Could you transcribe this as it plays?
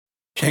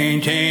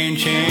Chain, chain,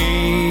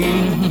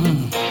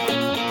 chain.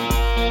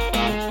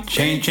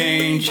 Chain,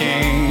 chain,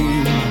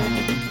 chain.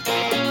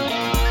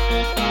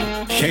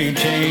 Chain,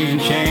 chain,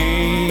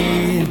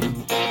 chain.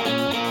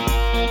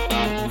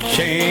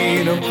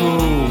 Chain of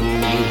gold.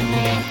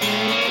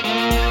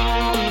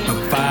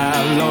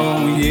 5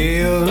 long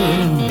years.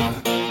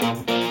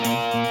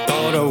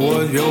 Thought I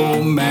was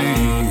your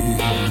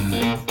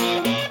man.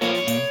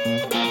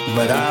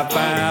 But I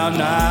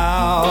found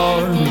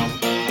out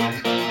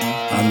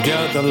I'm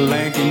just a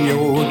link in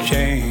your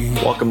chain.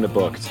 Welcome to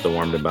Booked, the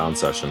Warmed and Bound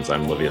sessions.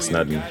 I'm Livius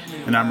Nedden.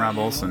 And I'm Rob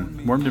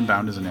Olson. Warmed and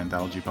Bound is an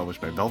anthology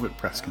published by Velvet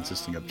Press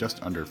consisting of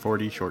just under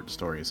 40 short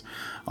stories,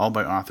 all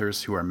by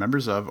authors who are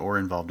members of or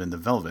involved in The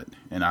Velvet,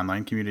 an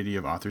online community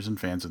of authors and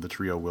fans of the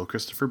trio Will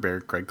Christopher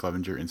Baird, Craig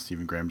Clevenger, and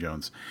Stephen Graham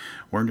Jones.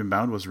 Warmed and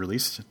Bound was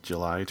released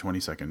July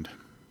 22nd.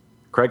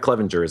 Craig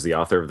Clevenger is the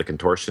author of The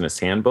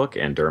Contortionist Handbook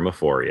and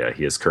Dermaphoria.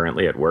 He is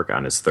currently at work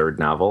on his third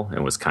novel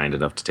and was kind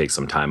enough to take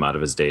some time out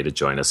of his day to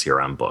join us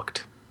here on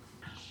Booked.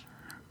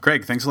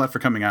 Craig, thanks a lot for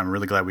coming on. I'm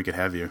really glad we could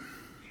have you.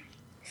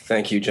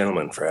 Thank you,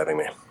 gentlemen, for having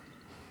me.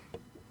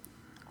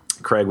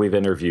 Craig, we've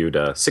interviewed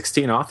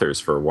 16 authors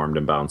for Warmed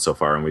and Bound so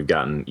far, and we've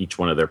gotten each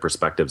one of their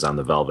perspectives on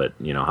The Velvet,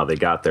 how they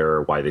got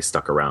there, why they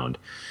stuck around.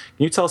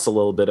 Can you tell us a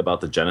little bit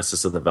about the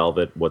genesis of The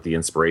Velvet, what the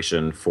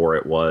inspiration for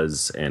it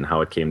was, and how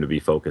it came to be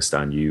focused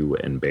on you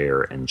and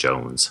Bear and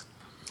Jones?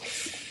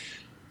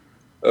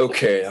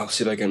 Okay, I'll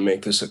see if I can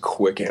make this a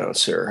quick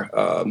answer.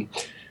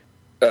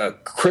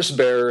 Chris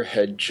Bear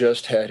had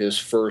just had his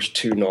first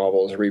 2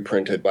 novels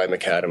reprinted by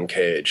McAdam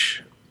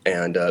Cage,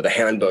 and the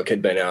handbook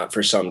had been out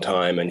for some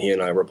time, and he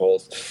and I were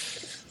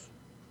both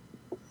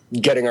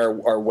getting our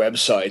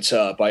websites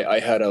up. I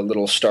had a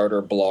little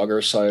starter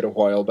blogger site a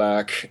while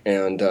back,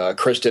 and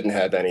Chris didn't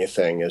have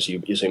anything, as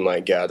you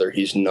might gather.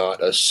 He's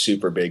not a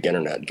super big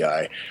internet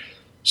guy.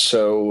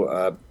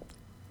 So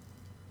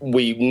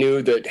we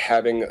knew that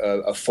having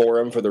a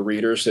forum for the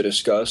readers to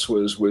discuss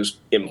was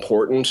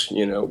important.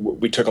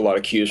 We took a lot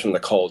of cues from the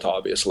cult,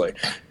 obviously.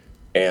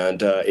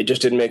 And it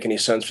just didn't make any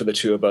sense for the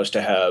two of us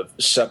to have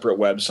separate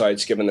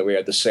websites, given that we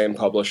had the same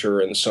publisher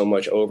and so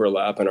much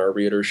overlap in our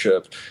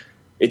readership.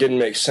 It didn't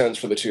make sense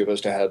for the two of us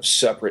to have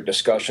separate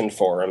discussion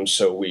forums,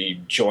 so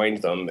we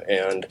joined them.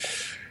 And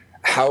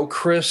how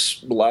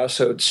Chris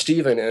lassoed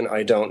Stephen in,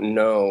 I don't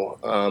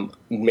know.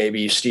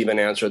 Maybe Stephen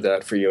answered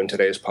that for you in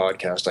today's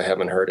podcast. I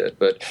haven't heard it.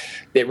 But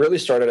it really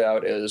started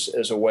out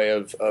as a way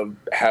of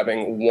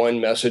having one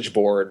message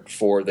board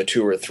for the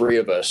 2 or 3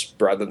 of us,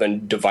 rather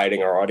than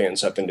dividing our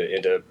audience up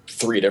into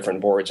 3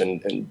 different boards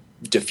and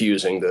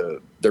diffusing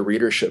the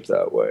readership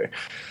that way.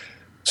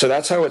 So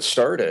that's how it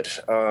started.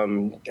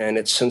 And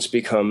it's since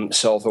become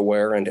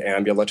self-aware and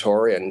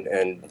ambulatory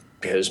and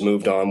has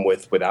moved on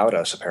without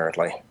us,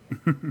 apparently.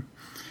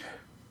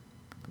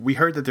 We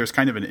heard that there's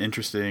kind of an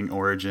interesting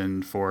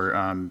origin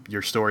for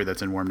your story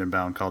that's in Warmed and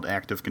Bound called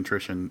Act of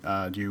Contrition.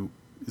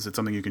 Is it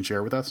something you can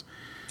share with us?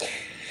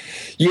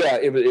 Yeah,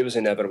 it was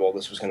inevitable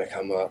this was going to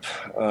come up.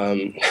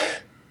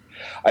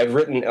 I've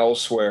written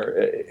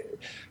elsewhere.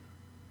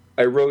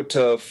 I wrote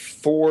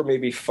 4,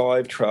 maybe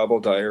 5 travel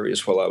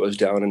diaries while I was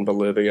down in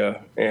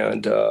Bolivia,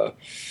 and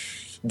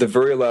the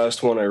very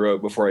last one I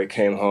wrote before I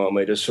came home,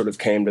 I just sort of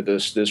came to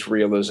this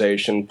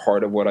realization.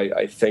 Part of what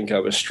I think I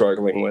was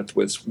struggling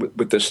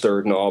with this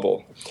third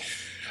novel.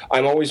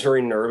 I'm always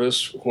very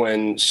nervous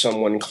when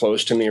someone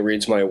close to me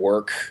reads my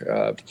work.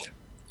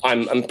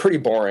 I'm pretty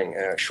boring,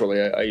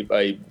 actually.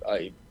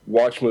 I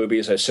watch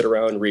movies, I sit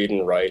around, read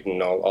and write,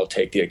 and I'll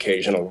take the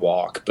occasional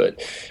walk.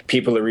 But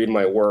people who read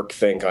my work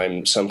think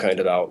I'm some kind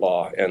of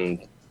outlaw,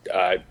 and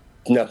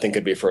nothing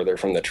could be further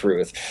from the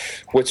truth.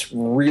 What's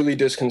really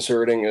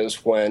disconcerting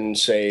is when,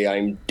 say,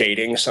 I'm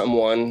dating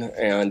someone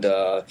and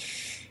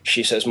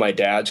she says, my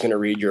dad's going to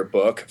read your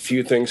book.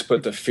 Few things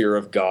put the fear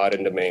of God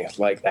into me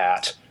like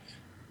that.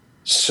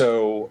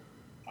 So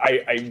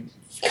I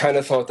kind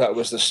of thought that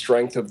was the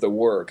strength of the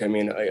work. I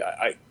mean,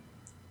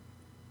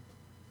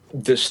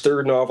 this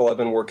third novel I've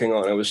been working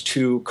on, I was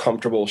too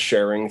comfortable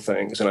sharing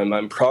things, and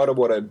I'm proud of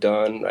what I've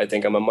done. I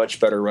think I'm a much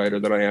better writer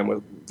than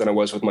I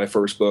was with my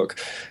first book.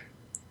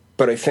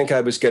 But I think I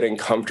was getting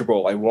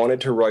comfortable. I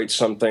wanted to write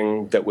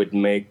something that would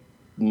make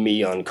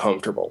me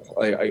uncomfortable.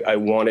 I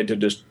wanted to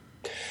just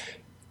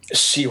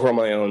see where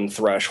my own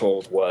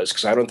threshold was,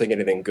 because I don't think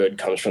anything good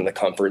comes from the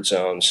comfort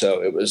zone.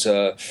 So it was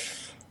a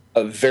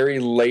very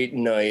late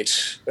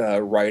night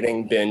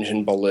writing binge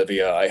in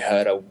Bolivia. I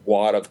had a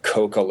wad of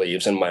coca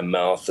leaves in my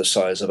mouth the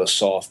size of a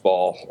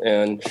softball,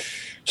 and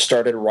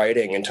started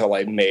writing until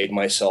I made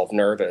myself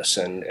nervous,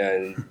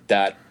 and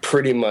that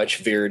pretty much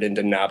veered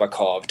into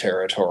Nabokov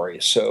territory.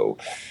 So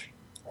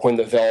when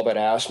The Velvet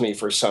asked me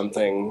for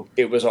something,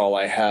 it was all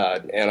I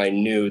had, and I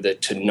knew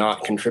that to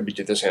not contribute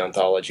to this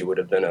anthology would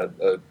have been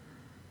a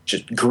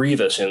just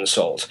grievous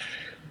insult.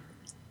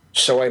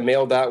 So I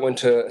mailed that one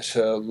to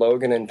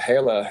Logan and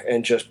Pela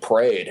and just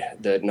prayed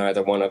that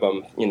neither one of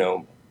them,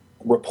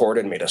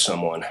 reported me to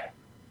someone.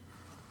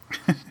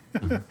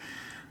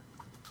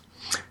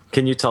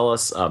 Can you tell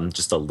us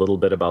just a little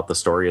bit about the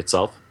story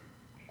itself?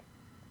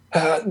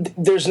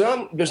 There's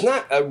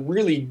not a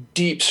really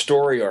deep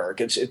story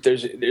arc.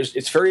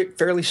 It's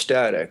fairly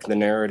static, the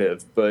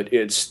narrative, but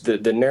it's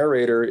the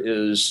narrator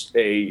is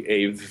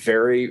a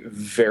very,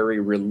 very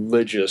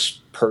religious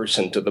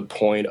person to the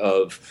point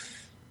of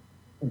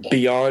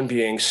beyond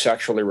being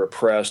sexually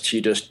repressed,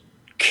 he just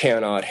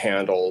cannot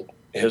handle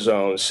his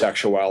own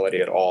sexuality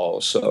at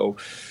all. So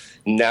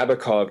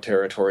Nabokov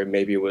territory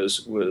maybe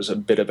was a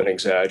bit of an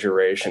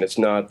exaggeration. It's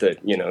not that,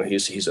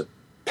 he's a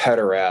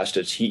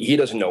pederast. He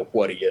doesn't know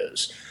what he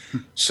is.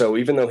 So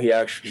even though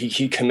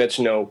he commits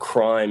no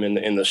crime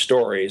in the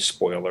story,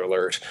 spoiler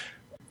alert,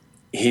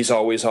 he's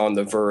always on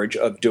the verge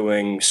of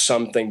doing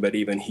something, but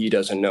even he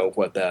doesn't know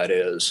what that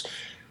is.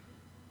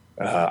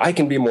 I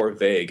can be more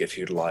vague if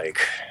you'd like.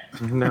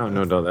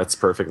 No, that's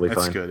perfectly fine.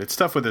 That's good. It's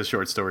tough with a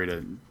short story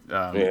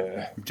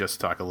to just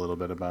talk a little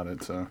bit about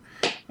it. So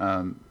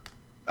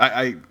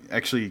I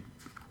actually,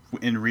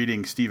 in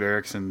reading Steve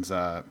Erickson's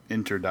the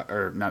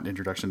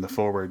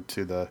foreword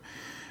to the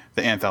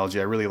anthology,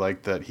 I really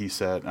liked that he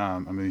said,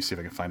 I'm going to see if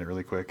I can find it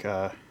really quick.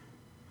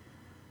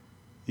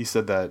 He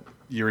said that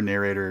your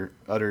narrator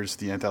utters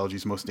the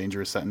anthology's most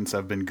dangerous sentence,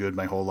 "I've been good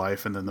my whole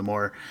life." And then the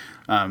more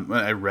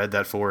I read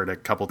that forward a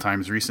couple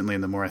times recently,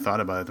 and the more I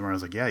thought about it, the more I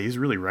was like, yeah, he's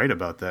really right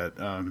about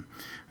that.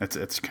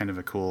 It's kind of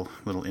a cool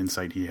little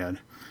insight he had.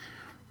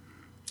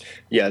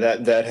 Yeah,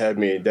 that had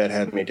me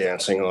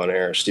dancing on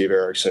air. Steve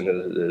Erickson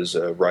is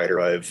a writer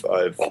I've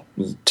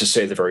to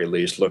say the very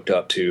least looked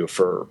up to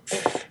for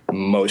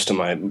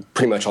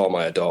pretty much all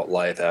my adult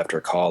life after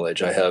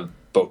college. I have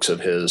books of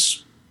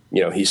his.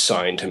 He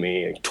signed to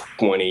me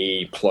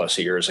 20 plus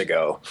years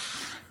ago.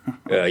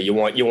 You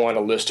want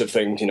a list of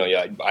things,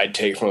 I'd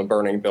take from a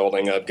burning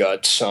building. I've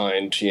got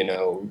signed,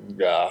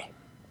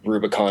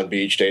 Rubicon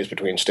Beach, Days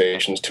Between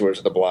Stations, Tours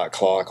of the Black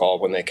Clock, all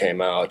when they came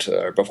out.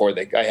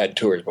 I had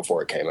tours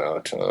before it came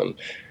out.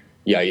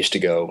 I used to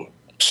go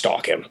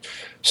stalk him.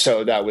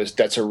 So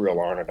that's a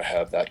real honor to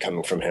have that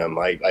coming from him.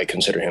 I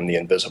consider him the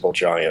invisible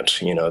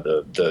giant,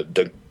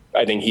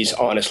 I think he's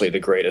honestly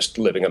the greatest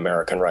living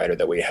American writer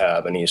that we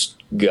have, and he's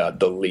got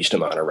the least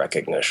amount of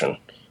recognition.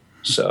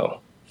 So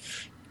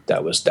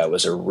that was I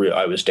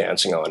was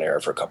dancing on air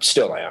for a couple.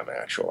 Still, I am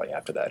actually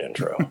after that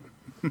intro.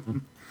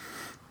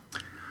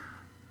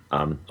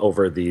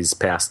 Over these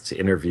past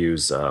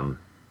interviews,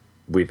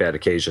 we've had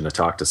occasion to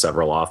talk to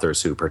several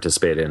authors who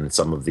participate in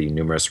some of the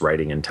numerous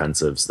writing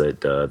intensives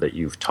that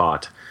you've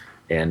taught,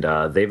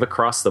 and they've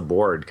across the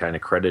board kind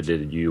of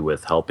credited you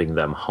with helping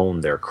them hone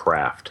their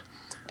craft.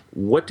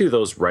 What do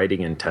those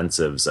writing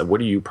intensives, what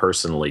do you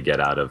personally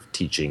get out of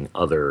teaching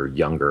other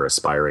younger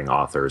aspiring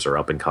authors or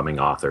up-and-coming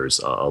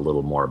authors a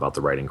little more about the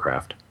writing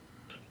craft?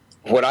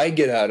 What I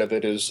get out of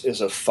it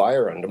is a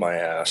fire under my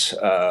ass.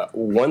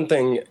 One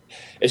thing,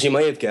 as you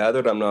may have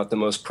gathered, I'm not the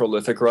most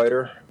prolific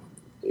writer.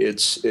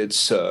 It's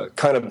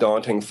kind of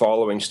daunting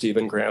following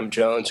Stephen Graham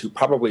Jones, who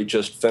probably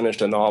just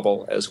finished a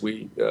novel as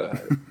we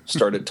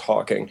started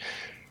talking.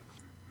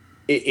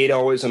 It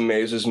always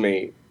amazes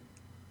me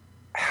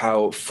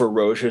how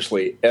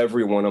ferociously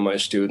every one of my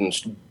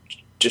students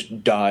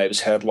just dives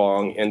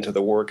headlong into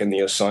the work and the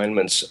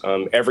assignments.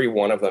 Every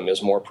one of them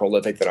is more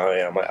prolific than I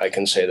am. I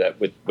can say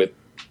that with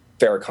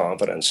fair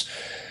confidence.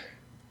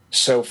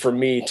 So for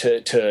me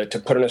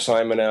to put an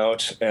assignment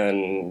out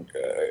and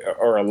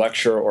or a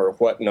lecture or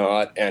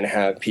whatnot and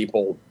have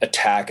people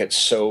attack it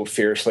so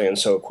fiercely and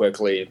so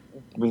quickly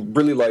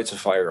really lights a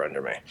fire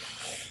under me.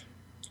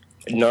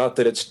 Not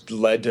that it's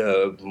led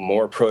to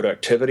more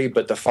productivity,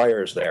 but the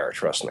fire's there,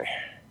 trust me.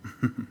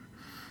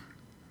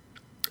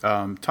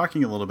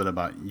 Talking a little bit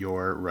about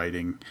your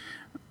writing,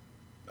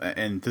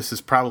 and this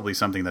is probably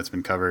something that's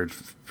been covered,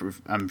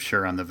 I'm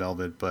sure, on the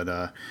Velvet,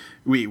 but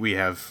we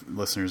have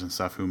listeners and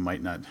stuff who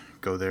might not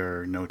go there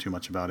or know too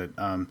much about it.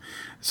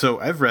 So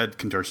I've read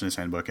Contortionist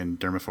Handbook and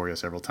Dermaphoria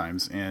several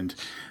times, and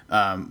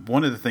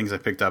one of the things I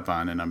picked up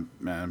on, and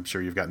I'm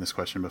sure you've gotten this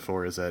question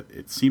before, is that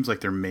it seems like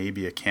there may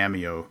be a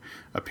cameo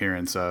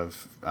appearance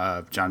of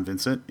John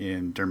Vincent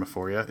in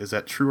Dermaphoria. Is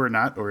that true or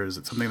not, or is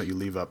it something that you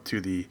leave up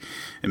to the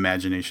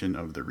imagination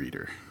of the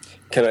reader?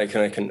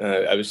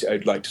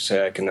 I'd like to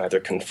say I can neither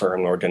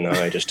confirm nor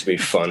deny, just to be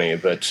funny,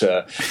 but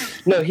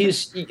no,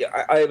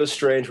 I have a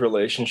strange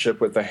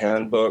relationship with the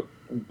handbook,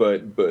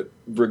 but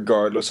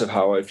regardless of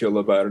how I feel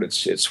about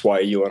it, it's why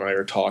you and I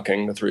are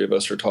talking. The three of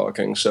us are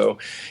talking, so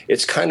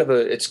it's kind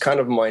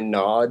of my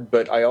nod.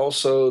 But I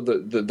also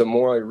the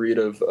more I read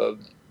of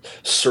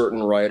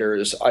certain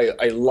writers,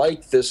 I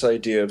like this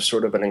idea of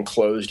sort of an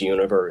enclosed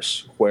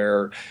universe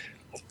where.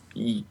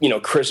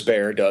 Chris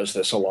Baer does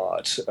this a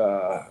lot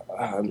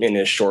in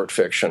his short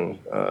fiction.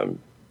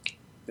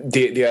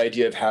 The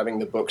idea of having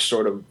the books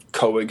sort of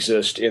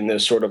coexist in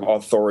this sort of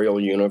authorial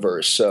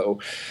universe.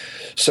 So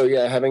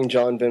yeah, having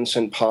John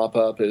Vincent pop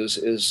up is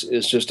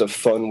just a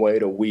fun way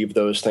to weave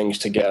those things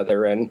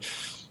together. And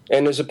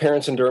his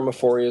appearance in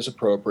Dermaphoria is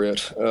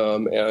appropriate,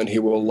 and he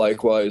will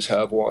likewise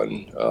have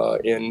one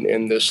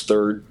in this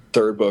third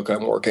book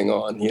I'm working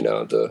on.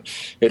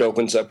 It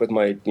opens up with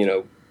my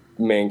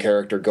main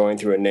character going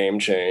through a name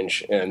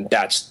change, and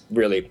that's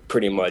really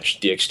pretty much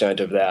the extent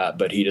of that.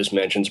 But he just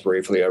mentions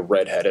briefly a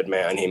red-headed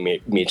man he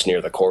meets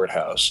near the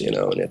courthouse, and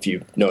if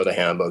you know the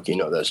handbook, you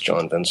know that's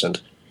John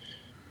Vincent.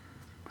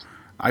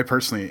 I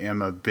personally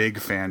am a big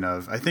fan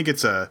of, I think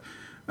it's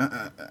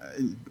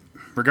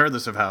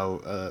regardless of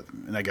how,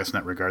 and I guess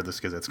not regardless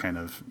because it's kind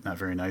of not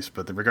very nice,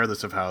 but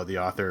regardless of how the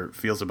author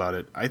feels about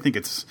it, I think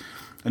it's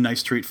a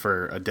nice treat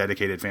for a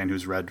dedicated fan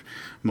who's read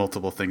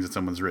multiple things that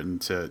someone's written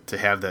to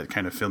have that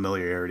kind of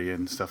familiarity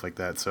and stuff like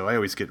that. So I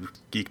always get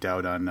geeked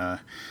out on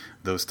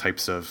those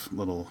types of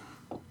little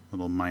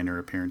minor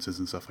appearances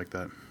and stuff like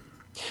that.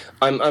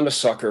 I'm a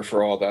sucker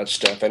for all that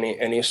stuff.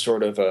 Any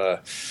sort of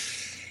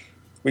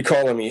we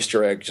call them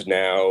Easter eggs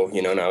now.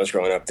 When I was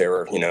growing up, they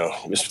were,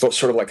 it was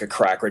sort of like a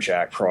Cracker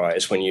Jack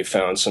prize when you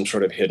found some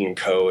sort of hidden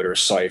code or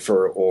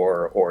cipher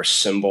or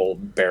symbol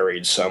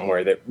buried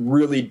somewhere that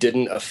really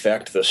didn't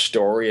affect the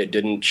story. It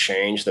didn't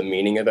change the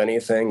meaning of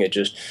anything. It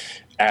just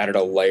added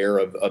a layer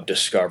of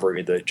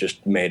discovery that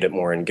just made it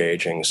more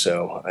engaging.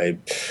 So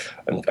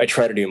I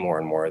try to do more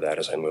and more of that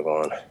as I move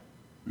on.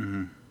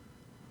 Mm-hmm.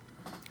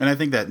 And I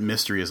think that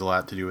mystery has a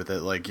lot to do with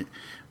it. Like,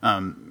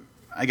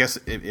 I guess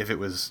if it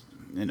was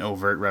an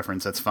overt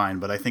reference, that's fine,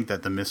 but I think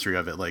that the mystery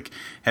of it, like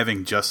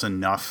having just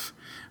enough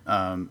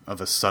of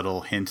a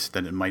subtle hint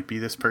that it might be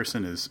this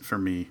person, is for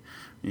me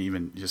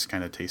even just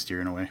kind of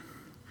tastier in a way.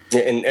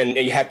 And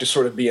you have to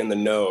sort of be in the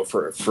know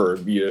for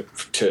you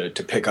to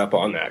pick up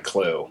on that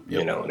clue,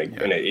 yep.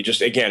 And it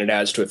just, again, it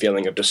adds to a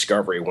feeling of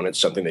discovery when it's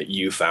something that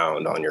you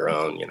found on your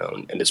own,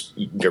 and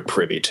you're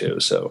privy to.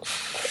 So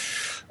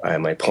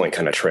my point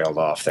kind of trailed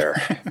off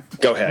there.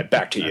 Go ahead,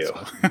 back to you.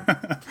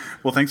 Cool.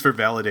 Well, thanks for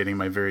validating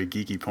my very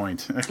geeky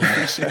point. I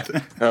appreciate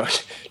that. Oh,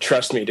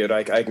 trust me, dude,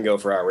 I can go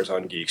for hours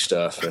on geek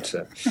stuff. But,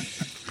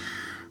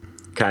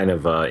 kind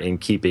of in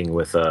keeping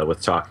with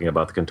talking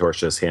about the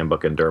Contortionist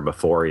Handbook and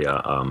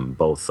Dermaphoria,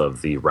 both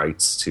of the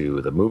rights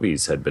to the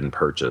movies had been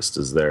purchased.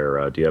 Is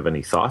there? Do you have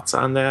any thoughts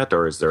on that,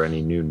 or is there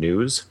any new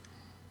news?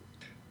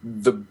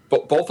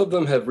 Both of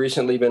them have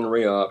recently been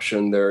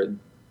re-optioned.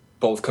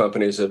 Both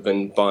companies have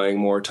been buying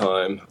more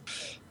time.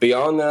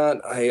 Beyond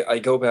that, I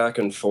go back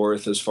and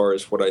forth as far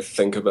as what I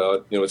think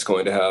about what's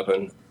going to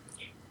happen.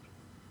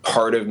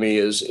 Part of me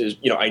is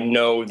I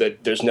know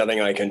that there's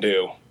nothing I can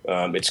do.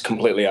 It's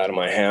completely out of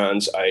my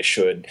hands. I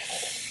should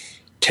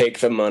take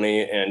the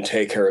money and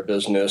take care of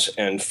business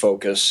and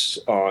focus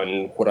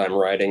on what I'm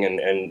writing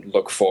and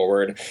look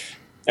forward.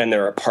 And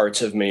there are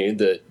parts of me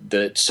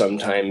that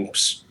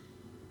sometimes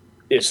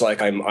it's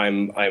like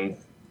I'm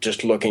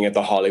just looking at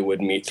the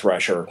Hollywood meat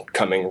thresher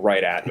coming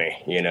right at me,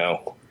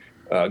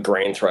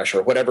 grain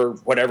thresher,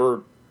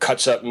 whatever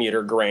cuts up meat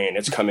or grain,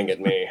 it's coming at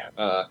me,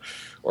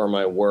 or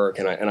my work.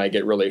 And I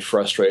get really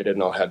frustrated,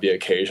 and I'll have the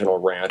occasional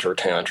rant or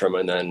tantrum,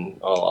 and then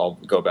I'll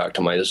go back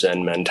to my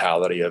Zen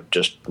mentality of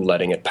just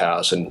letting it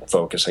pass and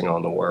focusing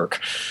on the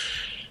work.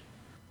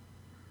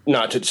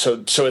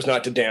 So as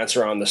not to dance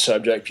around the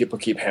subject, people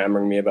keep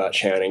hammering me about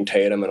Channing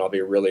Tatum, and I'll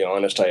be really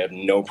honest, I have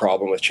no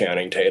problem with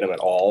Channing Tatum at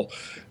all.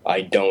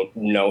 I don't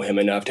know him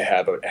enough to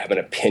have an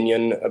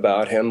opinion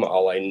about him.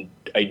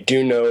 I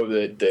do know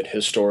that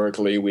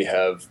historically we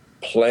have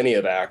plenty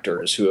of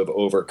actors who have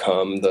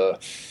overcome the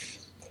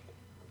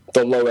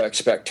low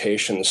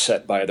expectations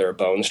set by their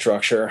bone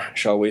structure,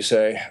 shall we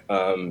say,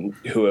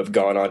 who have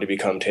gone on to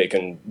become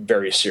taken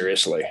very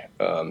seriously.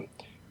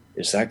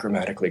 Is that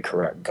grammatically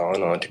correct?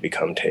 Gone on to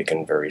become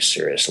taken very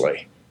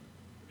seriously.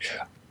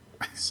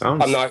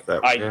 Sounds. I'm not.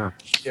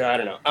 Yeah, I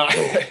don't know.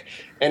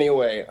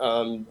 Anyway,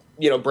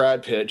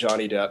 Brad Pitt,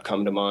 Johnny Depp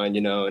come to mind.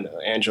 And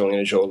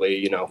Angelina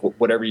Jolie.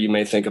 Whatever you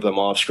may think of them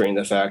off screen,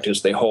 the fact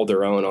is they hold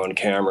their own on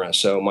camera.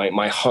 So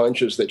my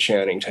hunch is that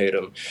Channing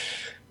Tatum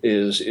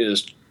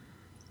is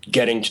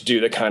getting to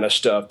do the kind of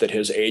stuff that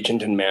his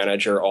agent and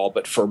manager all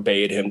but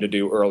forbade him to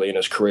do early in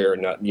his career,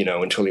 not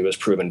until he was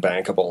proven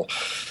bankable.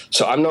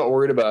 So I'm not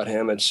worried about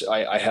him.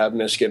 I have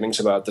misgivings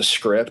about the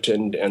script,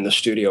 and the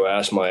studio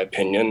asked my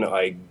opinion.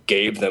 I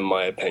gave them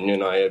my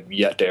opinion. I have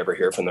yet to ever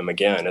hear from them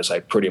again, as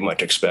I pretty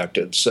much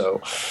expected.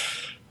 So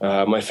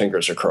my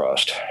fingers are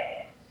crossed.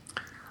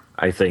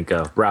 I think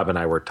Rob and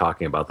I were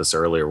talking about this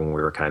earlier when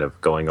we were kind of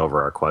going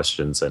over our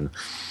questions, and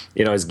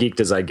as geeked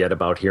as I get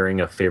about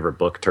hearing a favorite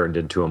book turned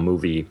into a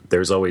movie,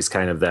 there's always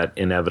kind of that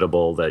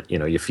inevitable that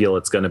you feel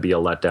it's going to be a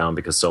letdown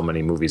because so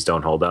many movies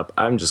don't hold up.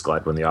 I'm just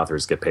glad when the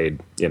authors get paid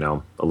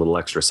a little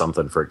extra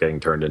something for it getting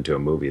turned into a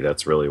movie.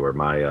 That's really where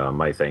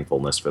my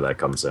thankfulness for that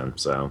comes in.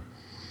 So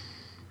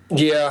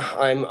yeah,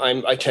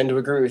 I tend to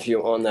agree with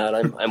you on that.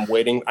 I'm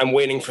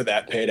waiting for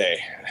that payday.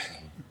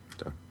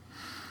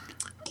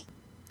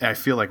 I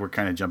feel like we're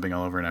kind of jumping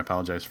all over, and I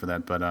apologize for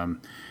that, but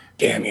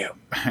damn you.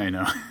 I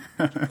know.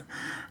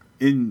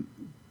 In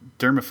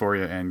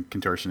Dermaphoria and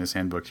Contortionist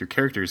Handbook, your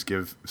characters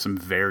give some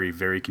very,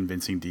 very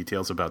convincing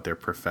details about their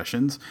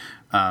professions.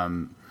 A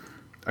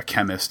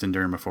chemist in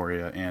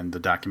Dermaphoria and the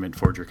document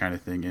forger kind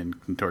of thing in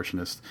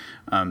Contortionist.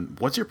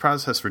 What's your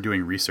process for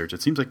doing research?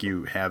 It seems like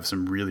you have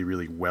some really,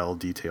 really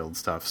well-detailed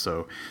stuff.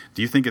 So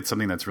do you think it's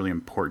something that's really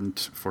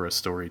important for a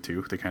story,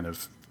 too, to kind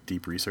of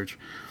deep research?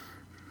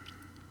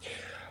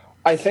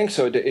 I think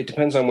so. It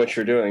depends on what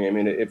you're doing. I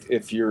mean,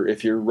 if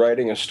you're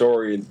writing a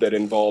story that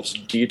involves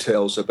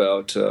details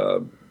about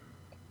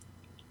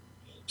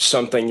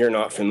something you're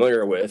not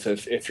familiar with,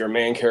 if your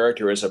main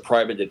character is a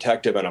private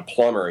detective and a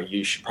plumber,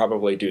 you should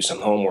probably do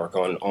some homework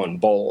on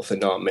both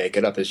and not make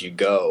it up as you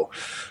go.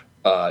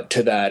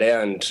 To that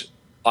end,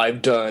 I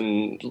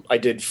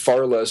did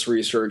far less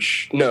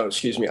research. No,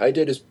 excuse me. I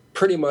did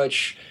pretty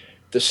much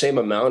the same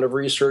amount of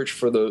research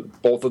for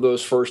both of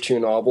those first two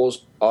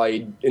novels.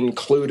 I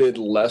included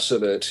less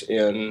of it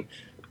in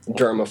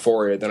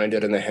Dermaphoria than I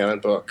did in the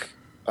handbook.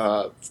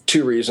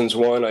 Two reasons.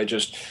 One,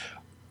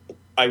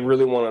 I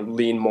really want to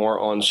lean more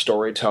on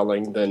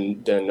storytelling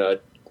than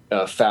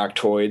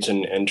factoids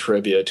and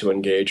trivia to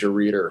engage a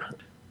reader.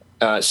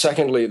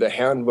 Secondly,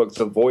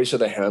 the voice of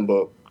the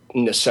handbook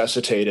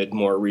necessitated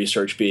more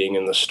research being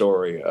in the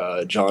story.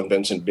 John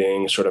Vincent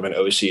being sort of an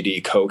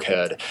OCD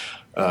cokehead,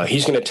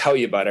 he's going to tell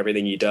you about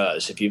everything he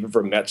does. If you've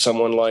ever met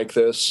someone like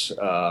this,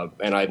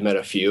 and I've met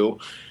a few,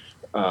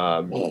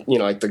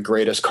 like the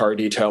greatest car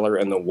detailer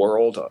in the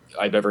world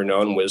I've ever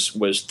known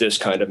was this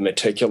kind of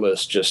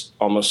meticulous, just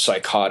almost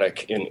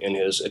psychotic in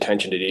his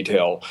attention to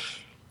detail.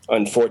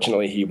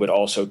 Unfortunately, he would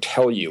also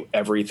tell you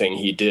everything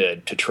he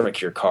did to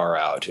trick your car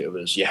out.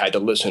 You had to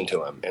listen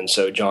to him. And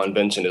so John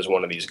Vincent is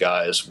one of these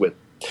guys with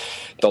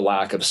the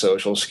lack of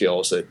social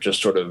skills that just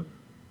sort of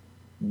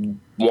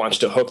wants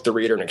to hook the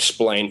reader and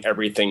explain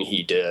everything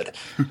he did.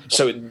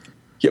 So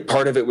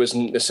part of it was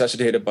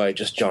necessitated by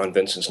just John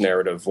Vincent's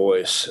narrative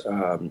voice.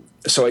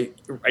 So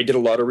I did a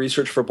lot of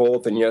research for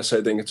both. And yes,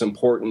 I think it's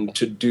important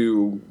to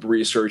do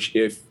research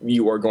if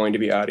you are going to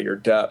be out of your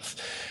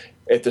depth.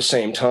 At the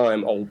same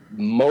time,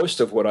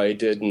 most of what I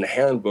did in the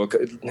handbook,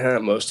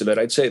 not most of it,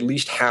 I'd say at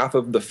least half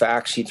of the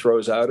facts he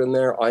throws out in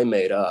there, I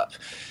made up.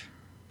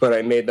 But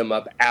I made them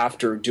up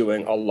after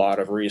doing a lot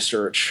of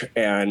research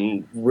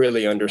and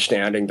really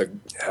understanding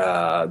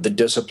the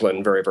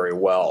discipline very, very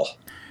well.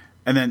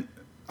 And then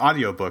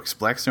audiobooks.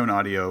 Blackstone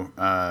Audio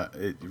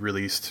it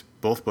released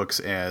both books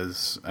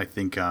as, I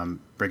think,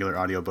 regular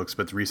audiobooks,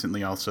 but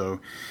recently also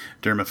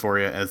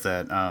Dermaphoria as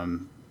that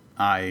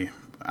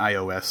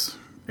iOS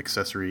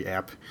accessory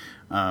app.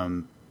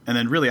 And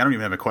then really, I don't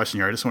even have a question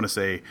here. I just want to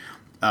say,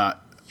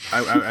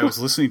 I was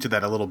listening to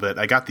that a little bit.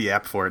 I got the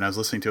app for it, and I was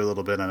listening to it a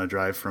little bit on a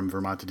drive from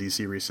Vermont to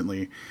DC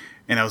recently.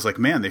 And I was like,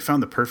 man, they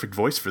found the perfect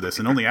voice for this.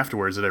 And only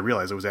afterwards did I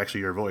realize it was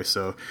actually your voice.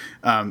 So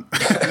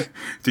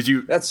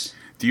do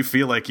you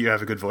feel like you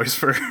have a good voice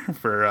for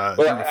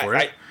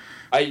Dermaphoria?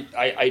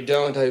 I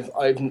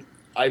don't.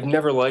 I've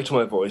never liked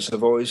my voice.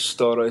 I've always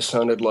thought I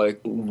sounded like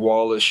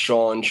Wallace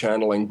Shawn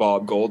channeling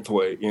Bob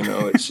Goldthwait.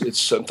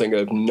 It's something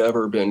I've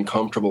never been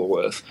comfortable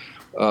with.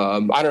 I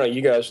don't know.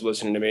 You guys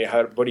listening to me?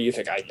 What do you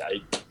think?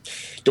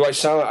 Do I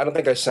sound? I don't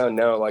think I sound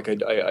now like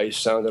I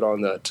sounded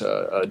on that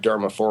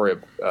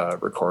Dermaphoria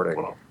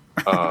recording.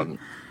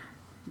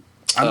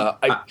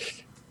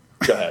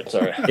 Go ahead.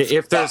 Sorry.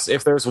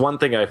 If there's one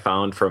thing I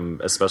found from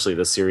especially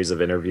this series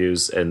of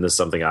interviews, and this is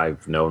something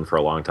I've known for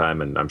a long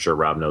time, and I'm sure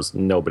Rob knows,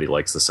 nobody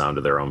likes the sound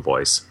of their own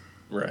voice.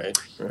 Right.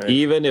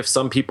 Even if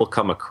some people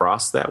come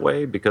across that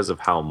way because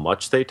of how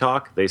much they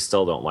talk, they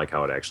still don't like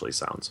how it actually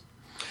sounds.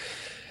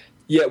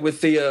 Yeah,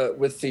 with the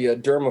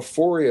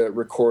Dermaphoria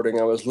recording,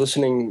 I was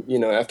listening.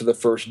 After the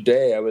first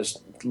day, I was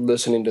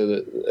listening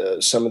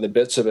to some of the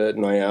bits of it,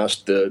 and I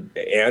asked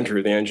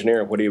Andrew, the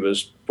engineer, what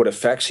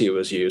effects he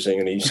was using,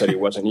 and he said he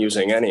wasn't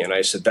using any. And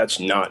I said,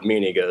 "That's not me."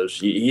 And he goes,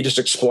 he just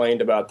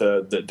explained about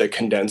the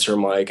condenser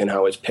mic and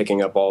how it's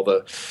picking up all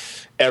the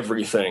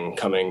everything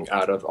coming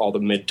out of all the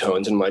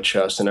midtones in my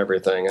chest and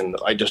everything. And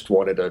I just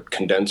wanted a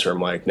condenser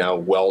mic now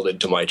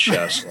welded to my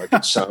chest so I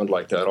could sound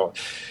like that all.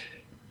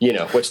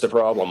 What's the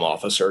problem,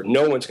 officer?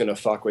 No one's going to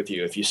fuck with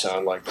you if you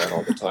sound like that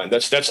all the time.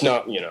 That's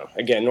not,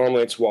 again,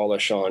 normally it's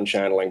Wallace Shawn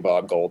channeling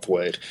Bob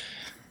Goldthwait.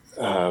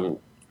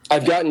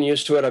 I've gotten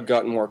used to it. I've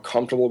gotten more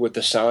comfortable with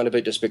the sound of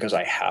it just because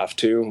I have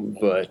to.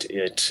 But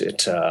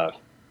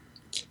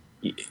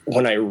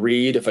when I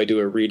read, if I do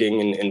a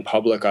reading in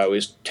public, I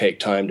always take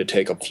time to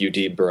take a few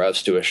deep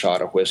breaths, do a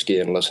shot of whiskey,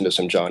 and listen to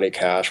some Johnny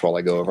Cash while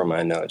I go over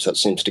my notes. That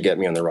seems to get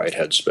me in the right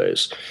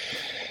headspace.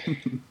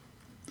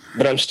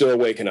 But I'm still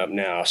waking up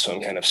now, so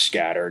I'm kind of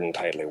scattered and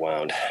tightly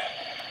wound.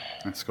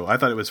 That's cool. I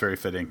thought it was very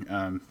fitting.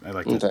 I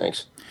liked it.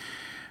 Thanks.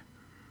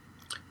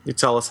 You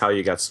tell us how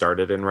you got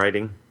started in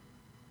writing?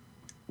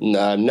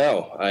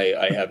 No,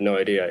 I have no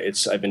idea.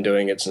 I've been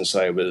doing it since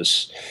I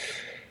was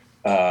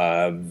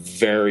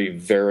very,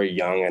 very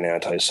young and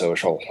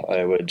antisocial.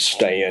 I would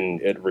stay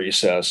in at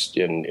recess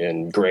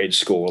in grade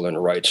school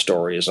and write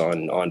stories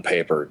on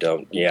paper.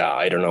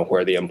 I don't know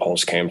where the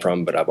impulse came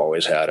from, but I've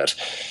always had it.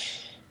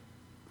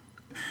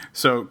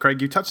 So,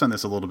 Craig, you touched on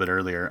this a little bit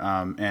earlier,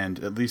 and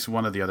at least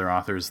one of the other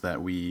authors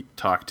that we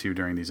talked to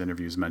during these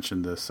interviews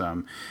mentioned this,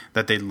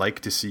 that they'd like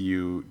to see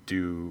you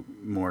do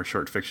more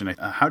short fiction.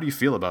 How do you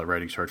feel about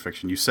writing short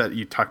fiction?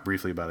 You talked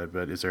briefly about it,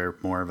 but is there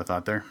more of a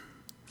thought there?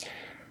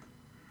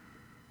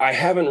 I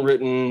haven't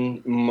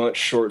written much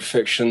short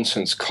fiction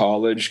since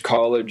college.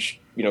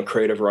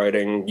 Creative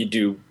writing, you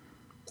do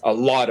a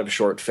lot of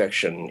short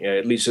fiction.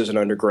 At least as an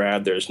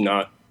undergrad, there's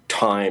not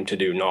time to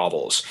do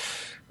novels.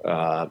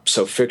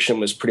 So fiction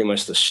was pretty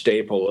much the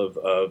staple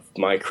of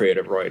my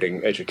creative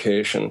writing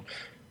education.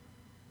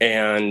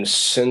 And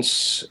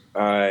since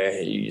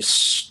I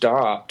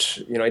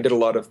stopped, I did a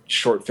lot of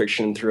short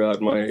fiction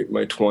throughout my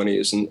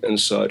 20s and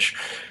such.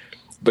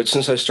 But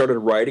since I started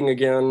writing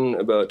again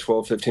about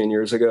 12, 15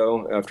 years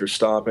ago, after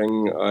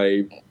stopping,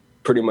 I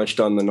pretty much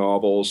done the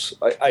novels.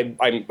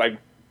 I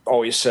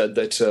always said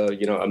that,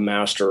 a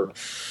master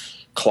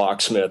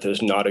clocksmith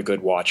is not a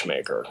good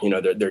watchmaker.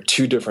 They're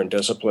two different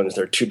disciplines.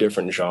 They're two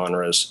different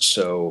genres.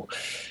 So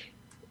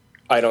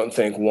I don't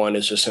think one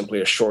is just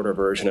simply a shorter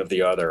version of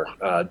the other.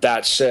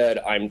 That said,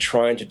 I'm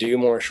trying to do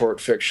more short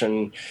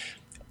fiction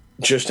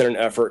just in an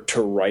effort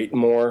to write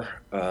more.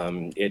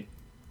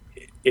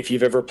 If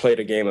you've ever played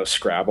a game of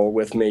Scrabble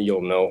with me,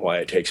 you'll know why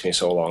it takes me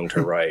so long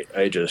to write.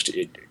 I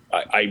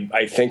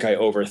think I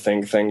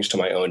overthink things to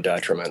my own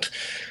detriment.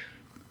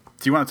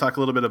 Do you want to talk a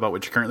little bit about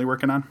what you're currently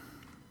working on?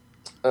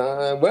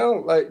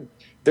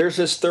 There's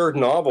this third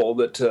novel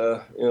that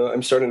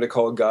I'm starting to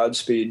call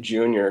Godspeed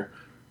Junior.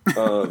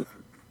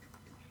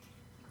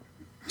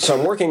 So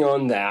I'm working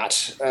on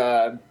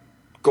that.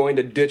 Going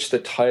to ditch the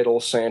title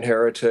Saint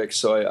Heretic,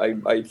 so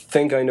I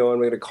think I know what I'm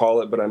going to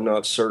call it, but I'm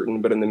not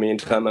certain. But in the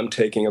meantime, I'm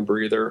taking a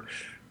breather.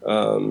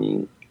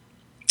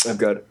 I've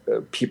got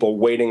people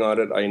waiting on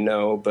it, I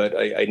know, but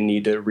I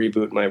need to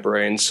reboot my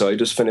brain. So I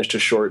just finished a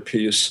short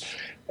piece,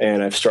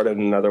 and I've started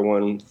another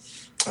one.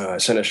 I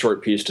sent a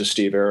short piece to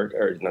Stephen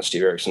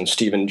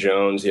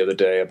Jones the other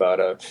day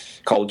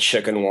called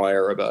Chicken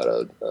Wire,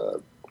 about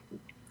a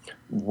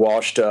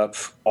washed up,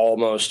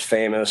 almost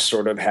famous,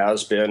 sort of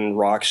has-been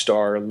rock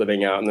star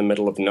living out in the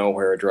middle of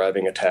nowhere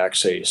driving a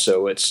taxi.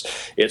 So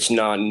it's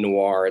not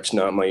noir. It's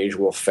not my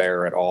usual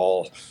fare at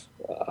all.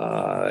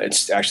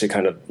 It's actually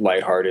kind of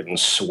lighthearted and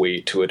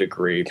sweet to a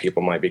degree.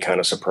 People might be kind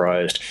of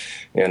surprised.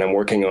 And I'm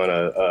working on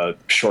a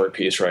short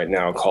piece right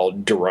now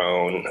called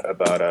Drone,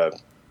 about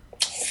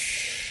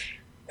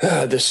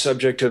the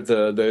subject of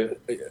the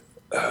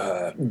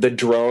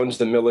drones,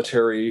 the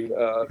military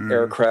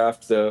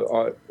aircraft,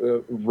 the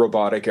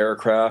robotic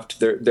aircraft.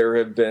 There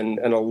have been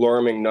an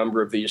alarming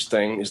number of these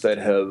things that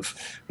have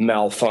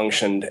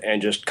malfunctioned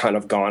and just kind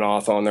of gone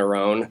off on their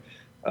own.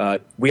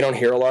 We don't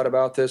hear a lot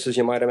about this, as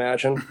you might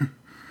imagine,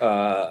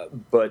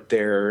 but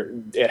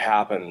it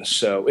happens.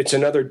 So it's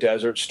another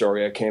desert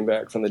story. I came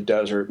back from the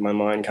desert, my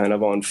mind kind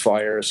of on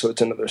fire, so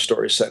it's another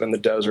story set in the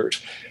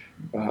desert.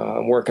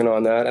 I'm working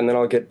on that, and then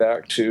I'll get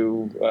back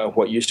to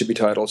what used to be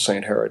titled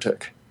Saint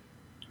Heretic.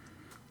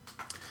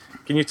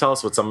 Can you tell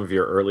us what some of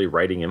your early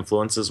writing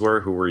influences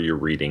were? Who were you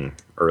reading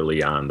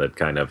early on that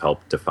kind of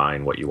helped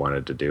define what you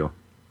wanted to do?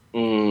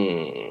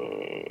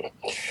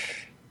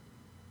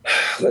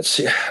 Let's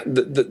see.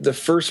 The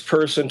first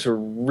person to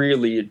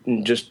really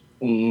just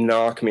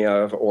knock me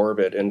out of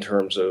orbit in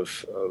terms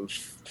of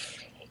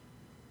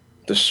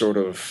the sort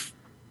of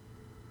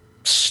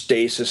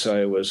stasis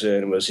I was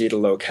in was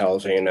Italo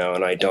Calvino,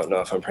 and I don't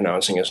know if I'm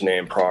pronouncing his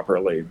name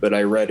properly, but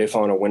I read If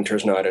on a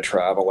Winter's Night a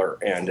Traveler,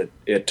 and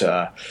it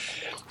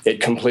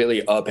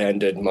completely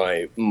upended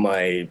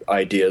my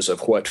ideas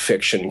of what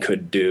fiction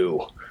could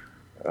do.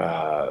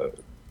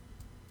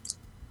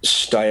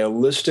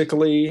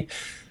 Stylistically,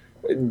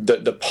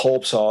 the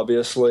pulps,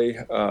 obviously,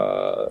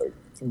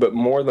 but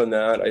more than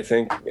that, I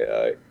think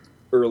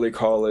early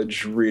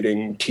college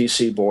reading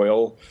T.C.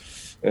 Boyle,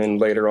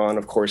 and later on,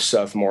 of course,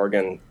 Seth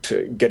Morgan,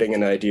 to getting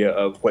an idea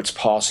of what's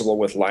possible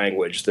with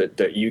language,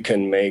 that you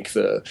can make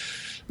the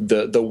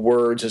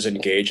words as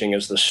engaging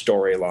as the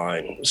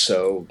storyline.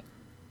 So,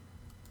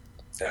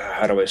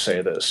 how do I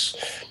say this?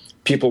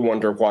 People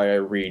wonder why I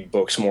read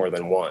books more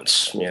than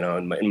once,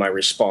 and my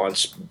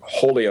response,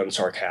 wholly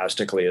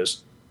unsarcastically,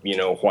 is,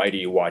 why do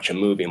you watch a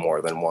movie more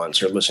than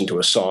once or listen to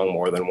a song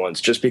more than once?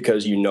 Just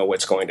because you know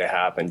what's going to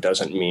happen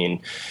doesn't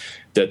mean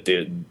that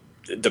the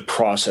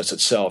process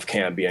itself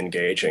can be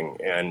engaging,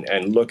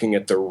 and looking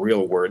at the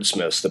real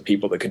wordsmiths, the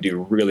people that could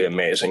do really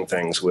amazing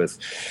things with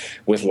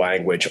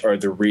language, are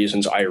the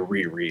reasons I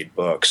reread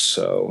books.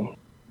 So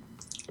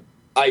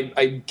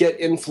I get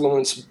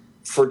influence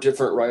for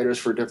different writers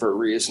for different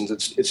reasons.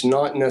 It's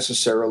not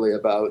necessarily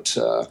about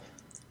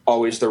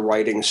always the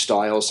writing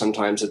style.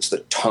 Sometimes it's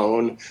the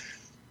tone,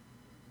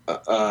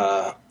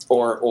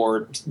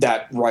 or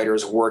that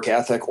writer's work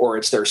ethic, or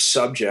it's their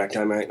subject.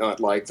 I might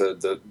not like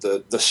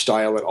the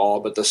style at all,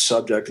 but the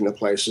subject and the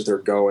places they're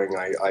going,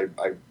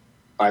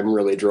 I'm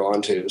really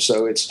drawn to.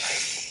 So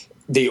it's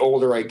the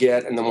older I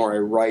get and the more I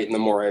write and the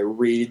more I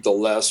read, the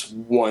less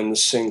one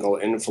single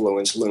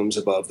influence looms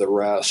above the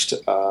rest.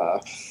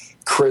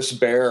 Chris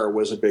Bear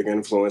was a big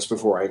influence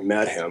before I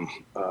met him.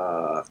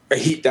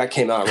 That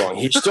came out wrong.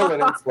 He's still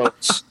an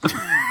influence.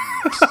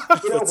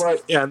 You know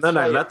what? Yeah, and then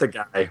I met the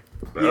guy.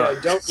 Yeah,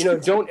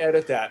 don't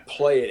edit that.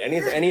 Play it.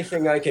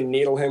 Anything I can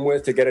needle him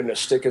with to get him to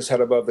stick his head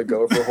above the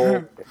gopher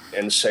hole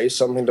and say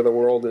something to the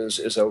world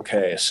is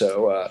okay.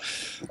 So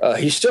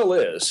he still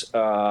is.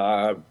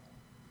 But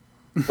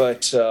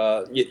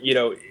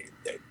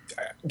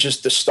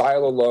just the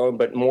style alone,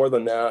 but more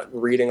than that,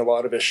 reading a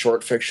lot of his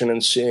short fiction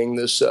and seeing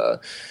this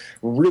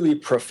really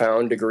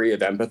profound degree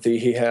of empathy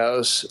he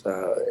has.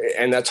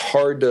 And that's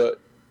hard to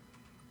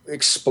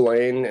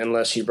explain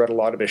unless you've read a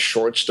lot of his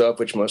short stuff,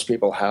 which most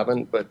people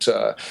haven't. But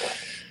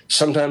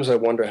sometimes I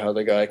wonder how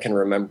the guy can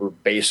remember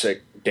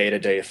basic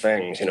day-to-day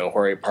things,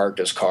 where he parked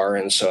his car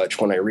and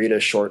such. When I read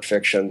his short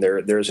fiction,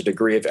 there's a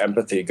degree of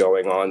empathy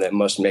going on that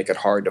must make it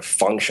hard to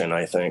function,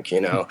 I think.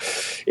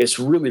 It's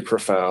really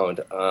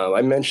profound.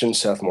 I mentioned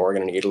Seth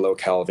Morgan and Italo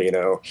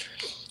Calvino.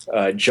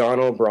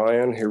 John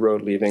O'Brien, who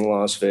wrote Leaving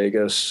Las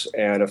Vegas,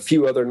 and a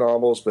few other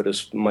novels, but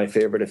my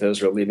favorite of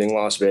his are Leaving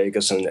Las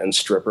Vegas and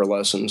Stripper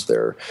Lessons.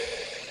 They're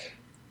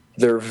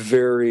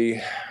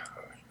very...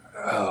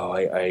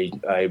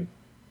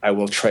 I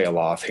will trail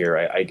off here.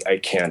 I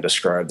can't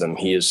describe them.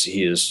 He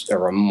is a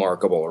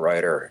remarkable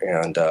writer,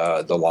 and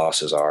The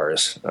Loss Is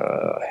Ours,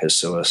 his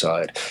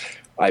suicide.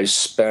 I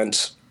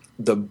spent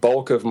the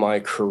bulk of my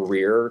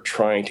career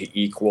trying to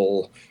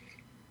equal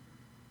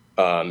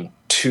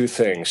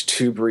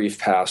two brief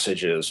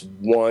passages.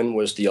 One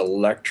was the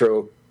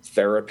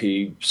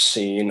electrotherapy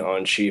scene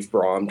on Chief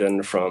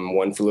Bromden from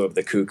One Flew Over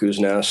the Cuckoo's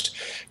Nest,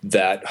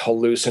 that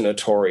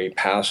hallucinatory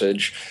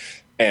passage,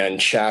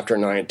 and chapter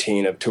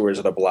 19 of Tours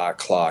of the Black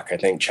Clock. I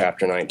think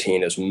chapter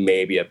 19 is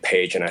maybe a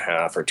page and a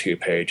half or 2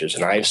 pages,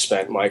 and I've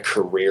spent my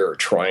career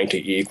trying to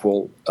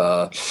equal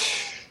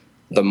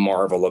the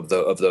marvel of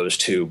those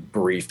two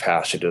brief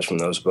passages from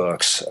those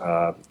books.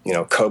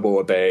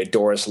 Kobo Abe,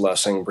 Doris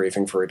Lessing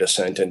briefing for a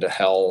descent into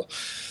hell.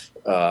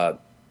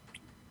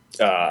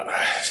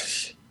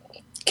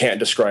 Can't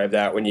describe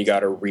that when you got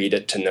to read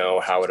it to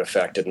know how it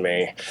affected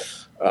me.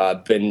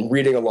 Been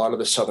reading a lot of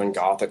the Southern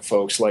Gothic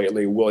folks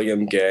lately,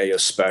 William Gay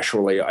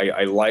especially.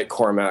 I like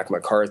Cormac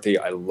McCarthy.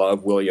 I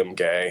love William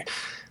Gay.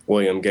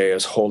 William Gay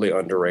is wholly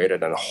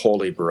underrated and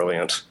wholly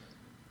brilliant.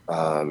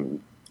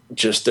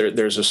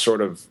 There's a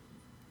sort of...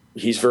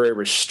 He's very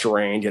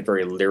restrained, yet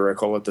very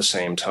lyrical at the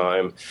same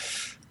time.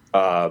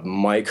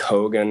 Mike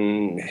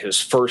Hogan, his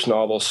first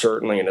novel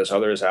certainly, and his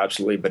others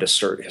absolutely, but his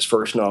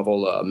first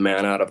novel,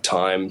 Man Out of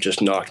Time,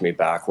 just knocked me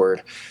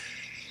backward.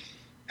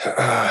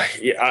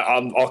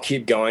 I'll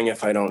keep going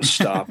if I don't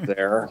stop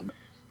there.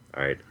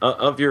 All right.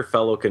 Of your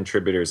fellow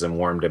contributors in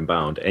Warmed and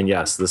Bound, and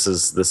yes, this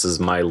is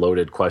my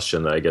loaded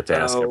question that I get to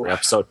ask every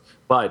episode.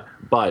 But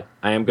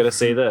I am going to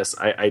say this: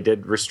 I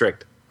did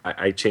restrict.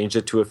 I changed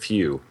it to a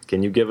few.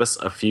 Can you give us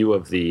a few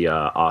of the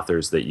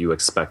authors that you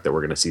expect that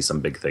we're going to see some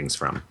big things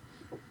from?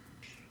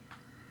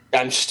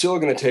 I'm still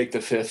going to take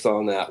the fifth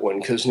on that one,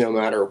 because no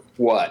matter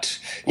what,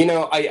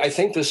 I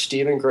think the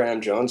Stephen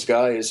Graham Jones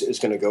guy is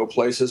going to go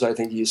places. I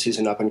think he's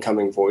an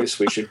up-and-coming voice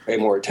we should pay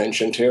more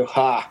attention to.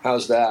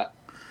 How's that?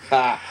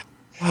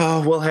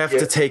 Oh, we'll have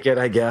to take it,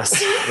 I guess.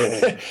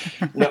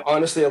 No,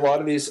 honestly, a lot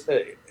of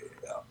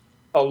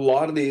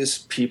these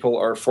people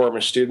are former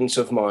students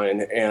of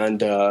mine,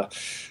 and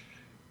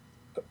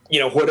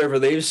whatever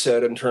they've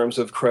said in terms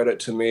of credit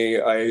to me,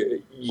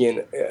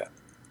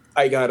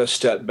 I got to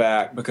step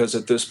back, because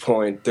at this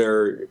point,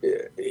 I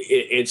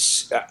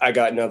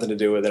got nothing to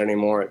do with it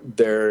anymore.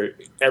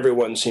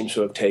 Everyone seems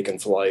to have taken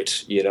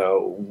flight,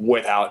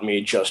 without me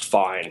just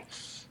fine.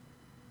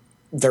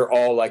 They're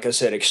all, like I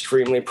said,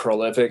 extremely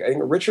prolific. I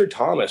think Richard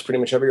Thomas, pretty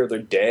much every other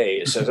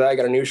day, says, I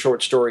got a new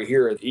short story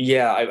here.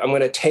 Yeah, I'm going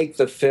to take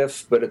the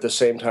fifth, but at the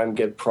same time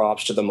give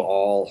props to them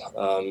all.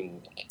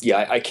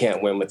 I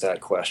can't win with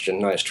that question.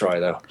 Nice try,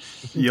 though.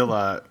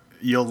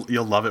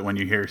 You'll love it when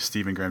you hear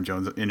Stephen Graham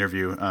Jones'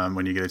 interview,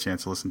 when you get a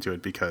chance to listen to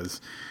it, because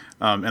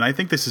and I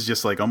think this is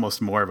just like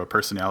almost more of a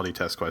personality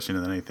test question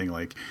than anything.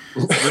 Like,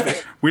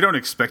 we don't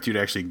expect you to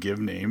actually give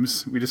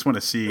names. We just want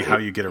to see how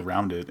you get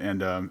around it.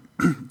 And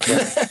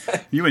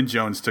you and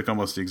Jones took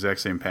almost the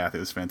exact same path. It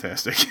was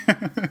fantastic.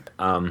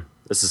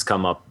 This has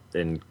come up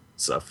in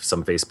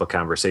some Facebook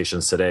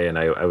conversations today, and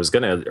I was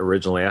going to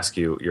originally ask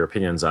you your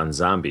opinions on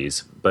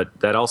zombies, but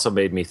that also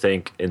made me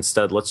think,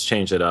 instead, let's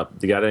change it up.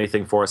 Do you got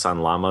anything for us on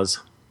llamas?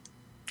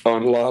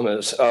 On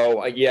llamas?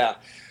 Oh, yeah.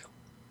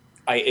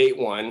 I ate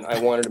one. I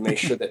wanted to make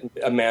sure that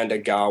Amanda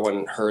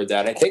Gowan heard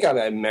that. I think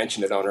I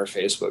mentioned it on her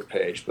Facebook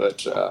page,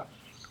 but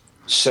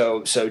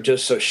so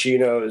just so she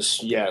knows,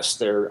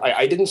 yes,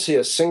 I didn't see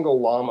a single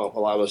llama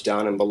while I was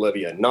down in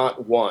Bolivia,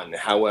 not one.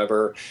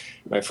 However,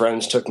 my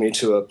friends took me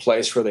to a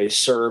place where they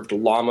served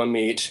llama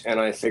meat, and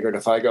I figured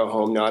if I go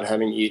home not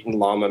having eaten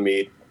llama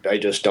meat, I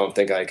just don't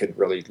think I could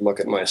really look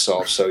at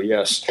myself. So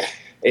yes,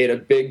 ate a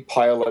big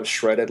pile of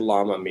shredded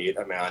llama meat,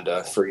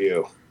 Amanda, for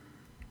you.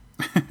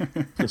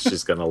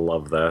 She's going to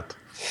love that.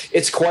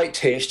 It's quite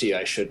tasty,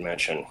 I should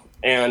mention.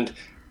 And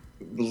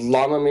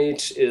llama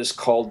meat is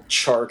called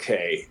charque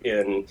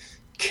in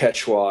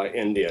Quechua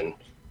Indian.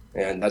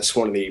 And that's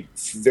one of the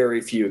very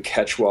few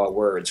Quechua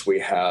words we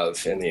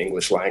have in the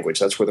English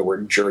language. That's where the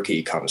word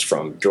jerky comes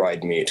from,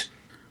 dried meat.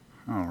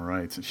 All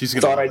right. She's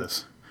going to love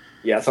this.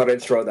 Yeah, I thought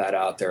I'd throw that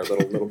out there, a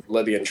little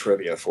Libyan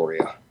trivia for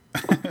you.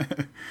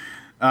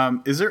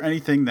 Is there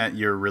anything that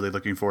you're really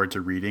looking forward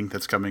to reading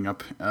that's coming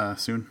up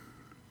soon?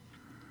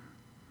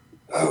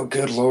 Oh,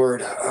 good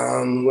Lord.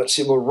 Let's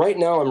see. Well, right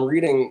now I'm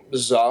reading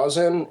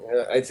Zazen.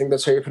 I think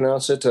that's how you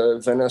pronounce it.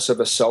 Vanessa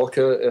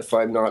Veselka, if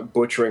I'm not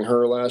butchering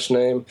her last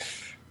name.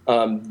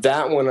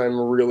 That one I'm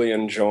really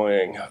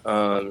enjoying.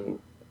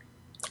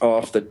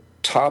 Off the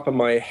top of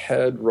my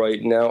head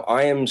right now,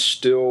 I am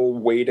still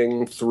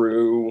wading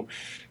through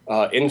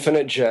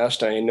Infinite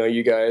Jest. I know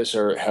you guys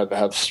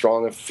have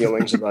strong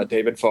feelings about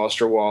David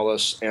Foster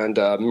Wallace and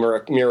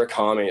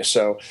Murakami.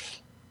 So,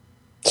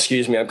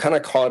 excuse me, I'm kind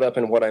of caught up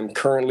in what I'm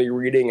currently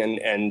reading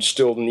and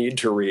still need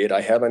to read.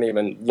 I haven't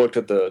even looked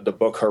at the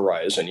book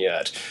horizon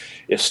yet.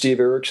 If Steve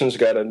Erickson's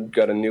got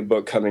a new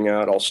book coming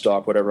out, I'll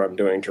stop whatever I'm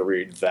doing to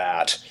read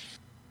that.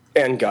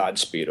 And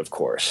Godspeed, of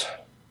course.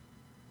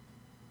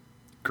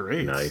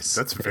 Great. Nice.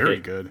 That's very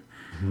good.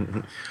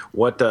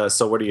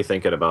 So what are you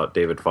thinking about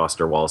David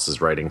Foster Wallace's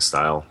writing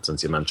style,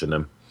 since you mentioned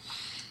him?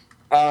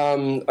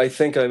 I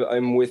think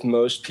I'm with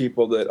most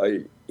people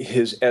that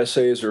his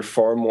essays are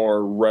far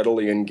more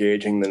readily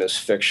engaging than his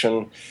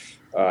fiction.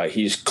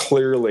 He's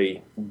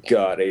clearly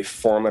got a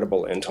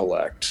formidable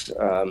intellect.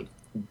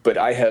 But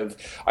I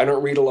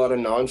don't read a lot of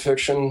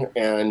nonfiction,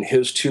 and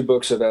his 2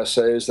 books of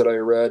essays that I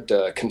read,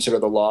 Consider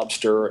the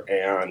Lobster,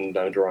 and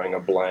I'm drawing a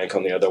blank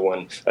on the other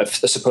one, a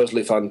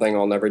supposedly fun thing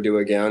I'll never do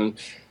again.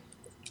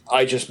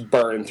 I just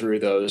burned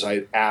through those.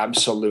 I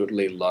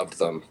absolutely loved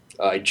them.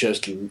 I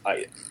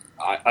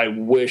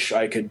wish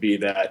I could be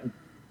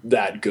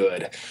that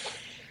good.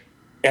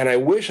 And I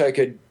wish I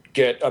could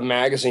get a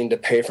magazine to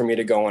pay for me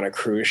to go on a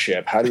cruise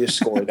ship. How do you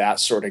score that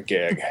sort of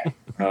gig?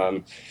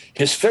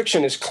 His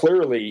fiction is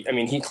clearly,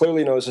 he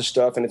clearly knows his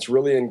stuff, and it's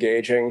really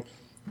engaging,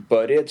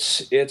 but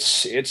it's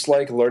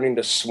like learning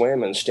to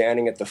swim and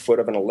standing at the foot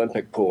of an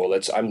Olympic pool.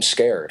 I'm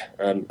scared.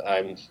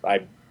 I'm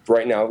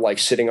right now, like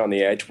sitting on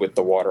the edge with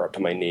the water up to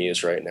my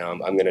knees right now. I'm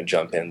going to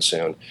jump in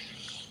soon.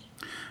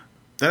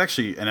 That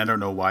actually, and I don't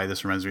know why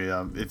this reminds me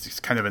of, it's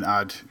kind of an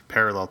odd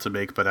parallel to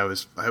make, but I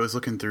was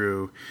looking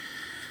through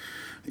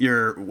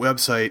your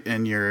website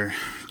and your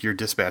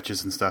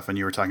dispatches and stuff, and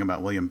you were talking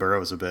about William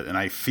Burroughs a bit, and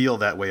I feel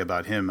that way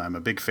about him. I'm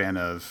a big fan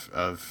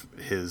of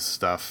his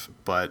stuff,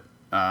 but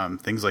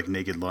things like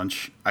Naked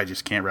Lunch, I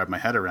just can't wrap my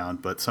head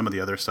around. But some of the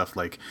other stuff,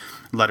 like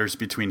letters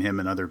between him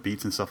and other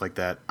beats and stuff like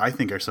that, I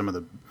think are some of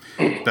the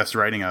best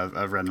writing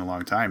I've read in a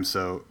long time.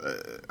 So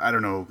I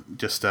don't know,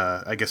 just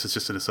I guess it's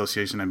just an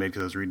association I made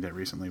because I was reading it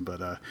recently,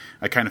 but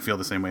I kind of feel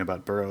the same way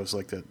about Burroughs,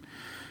 like that.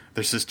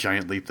 There's this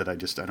giant leap that I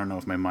don't know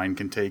if my mind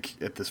can take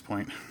at this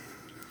point.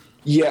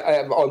 Yeah,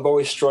 I've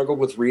always struggled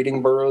with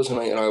reading Burroughs, and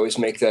I always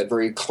make that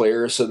very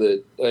clear so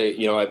that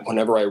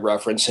whenever I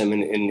reference him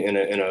in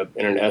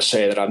an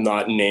essay, that I'm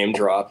not name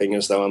dropping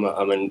as though I'm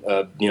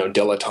a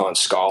dilettante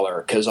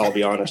scholar. Because I'll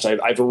be honest,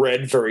 I've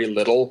read very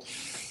little.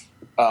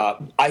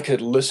 I could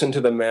listen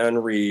to the man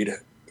read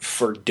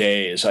for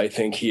days. I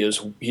think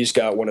he's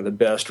got one of the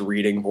best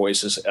reading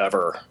voices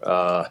ever.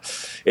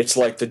 It's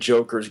like the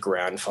Joker's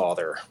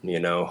grandfather,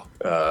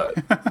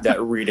 that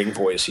reading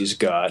voice he's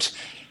got.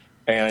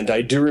 And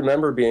I do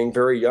remember being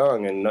very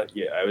young, and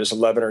I was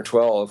 11 or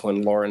 12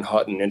 when Lauren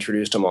Hutton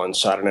introduced him on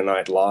Saturday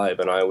Night Live,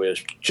 and I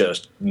was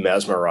just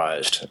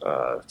mesmerized.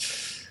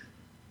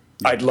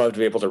 I'd love to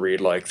be able to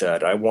read like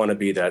that. I want to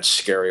be that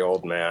scary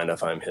old man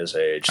if I'm his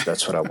age.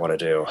 That's what I want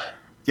to do.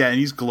 Yeah, and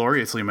he's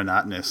gloriously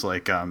monotonous,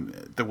 like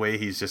the way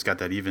he's just got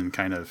that even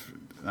kind of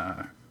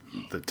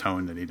the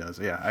tone that he does.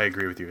 Yeah, I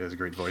agree with you. He has a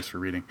great voice for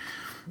reading.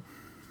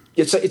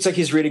 It's like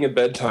he's reading a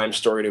bedtime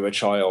story to a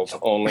child,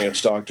 only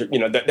it's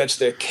that's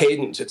the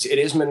cadence. It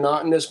is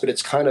monotonous, but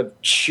it's kind of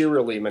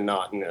cheerily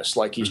monotonous,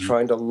 like he's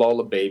trying to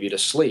lull a baby to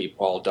sleep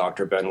while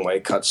Dr.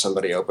 Benway cuts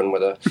somebody open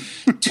with a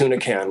tuna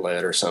can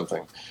lid or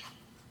something.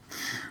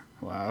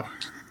 Wow.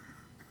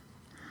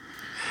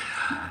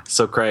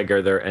 So, Craig,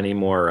 are there any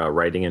more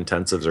writing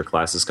intensives or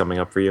classes coming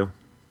up for you?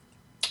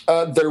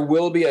 There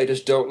will be. I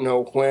just don't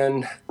know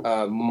when.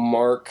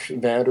 Mark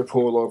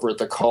Vanderpool over at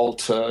the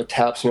Cult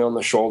taps me on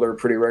the shoulder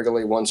pretty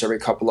regularly, once every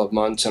couple of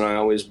months, and I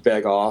always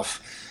beg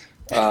off,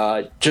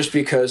 just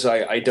because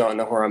I don't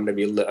know where I'm going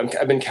to be.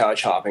 I've been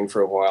couch hopping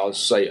for a while.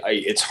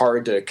 It's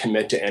hard to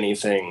commit to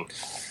anything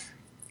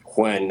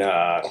when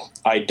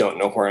I don't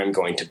know where I'm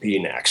going to be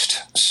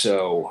next.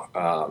 So,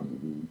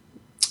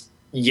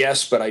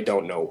 yes, but I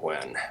don't know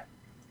when.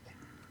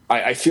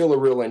 I feel a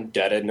real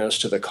indebtedness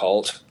to the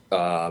Cult.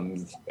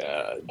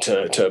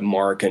 To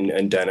Mark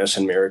and Dennis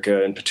and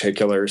Mirica in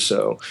particular.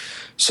 So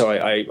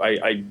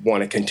I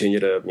want to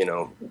continue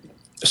to,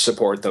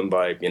 support them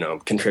by,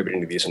 contributing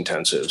to these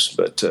intensives,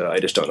 but I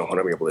just don't know when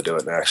I'll be able to do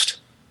it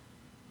next.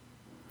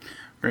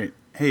 Great.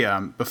 Hey,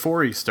 before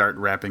we start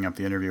wrapping up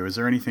the interview, is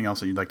there anything else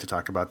that you'd like to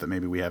talk about that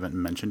maybe we haven't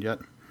mentioned yet?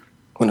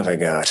 What have I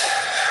got?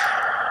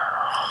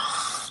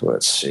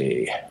 Let's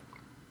see.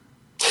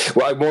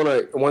 Well,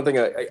 one thing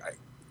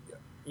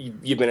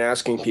you've been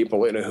asking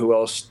people, who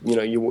else,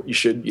 you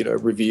should,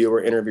 review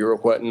or interview or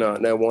whatnot.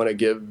 And I want to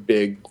give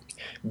big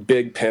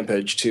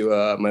pimpage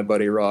to my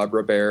buddy Rob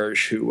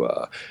Roberge, who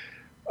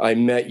I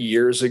met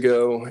years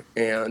ago,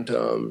 and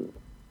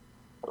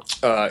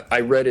I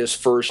read his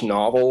first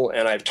novel,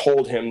 and I've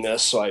told him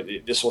this, so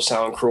this will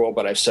sound cruel,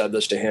 but I've said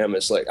this to him.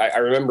 It's like, I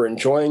remember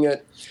enjoying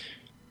it,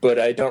 but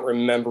I don't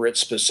remember it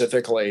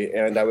specifically.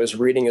 And I was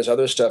reading his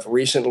other stuff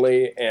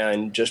recently,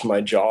 and just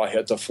my jaw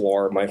hit the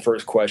floor. My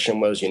first question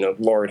was,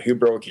 Lord, who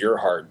broke your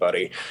heart,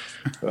 buddy?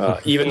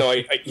 Even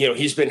though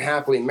he's been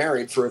happily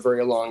married for a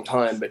very long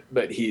time, but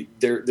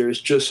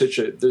there's just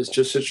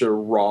such a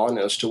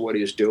rawness to what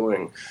he's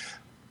doing.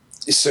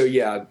 So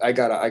yeah, I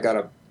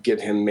gotta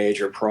give him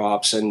major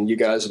props. And you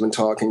guys have been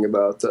talking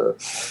about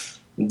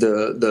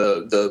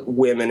the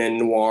women in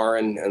noir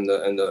and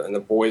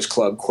the boys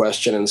club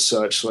question and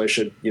such. So I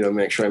should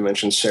make sure I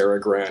mention Sarah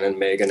Grant and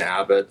Megan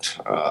Abbott.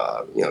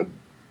 I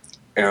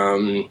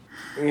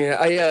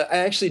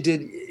actually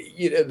did.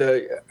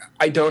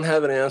 I don't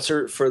have an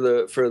answer for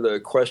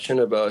the question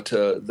about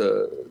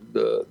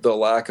the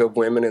lack of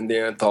women in the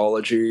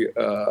anthology.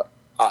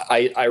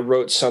 I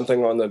wrote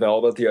something on the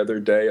Velvet the other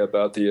day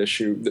about the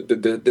issue,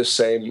 this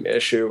same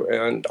issue,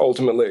 and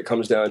ultimately it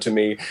comes down to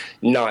me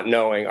not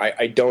knowing.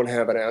 I don't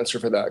have an answer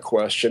for that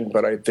question,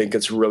 but I think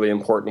it's really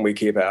important we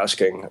keep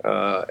asking,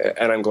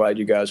 and I'm glad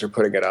you guys are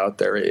putting it out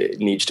there. It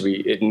needs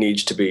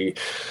to be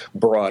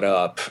brought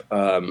up.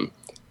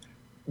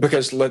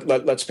 Because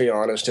let's be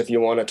honest, if you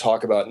want to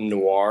talk about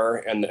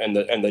noir and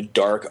the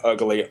dark,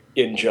 ugly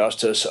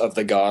injustice of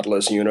the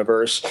godless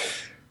universe,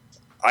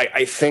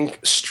 I think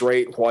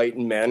straight white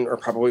men are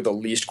probably the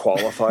least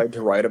qualified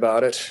to write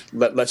about it.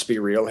 Let's be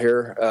real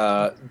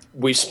here.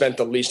 We spent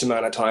the least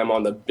amount of time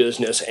on the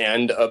business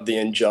end of the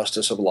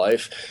injustice of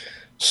life,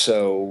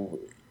 so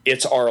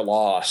it's our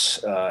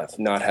loss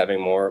not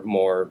having more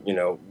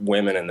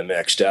women in the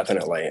mix,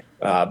 definitely.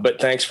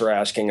 But thanks for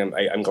asking.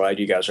 I'm glad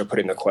you guys are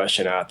putting the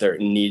question out there.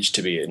 It needs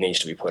to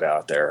be put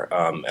out there,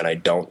 and I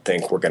don't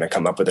think we're going to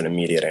come up with an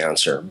immediate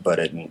answer,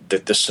 but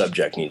the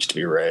subject needs to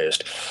be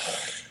raised.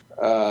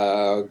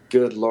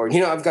 Good Lord.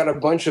 I've got a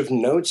bunch of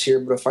notes here,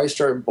 but if I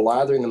start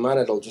blathering them out,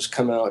 it'll just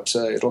come out,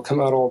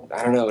 all,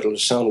 I don't know, it'll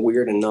just sound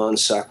weird and non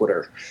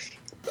sequitur.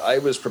 I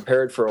was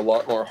prepared for a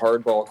lot more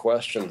hardball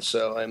questions,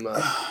 so I'm...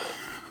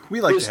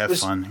 we like to have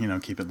fun,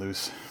 keep it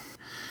loose.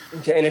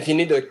 Okay, and if you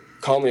need to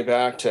call me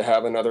back to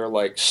have another,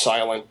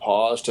 silent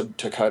pause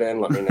to cut in,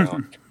 let me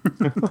know.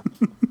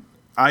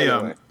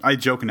 Anyway. I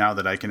joke now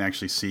that I can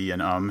actually see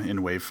an in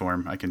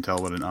waveform. I can tell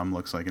what an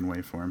looks like in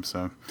waveform,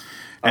 so...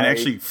 And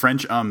actually,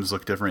 French ums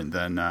look different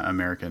than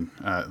American.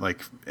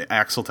 Like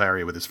Axel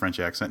Tyree with his French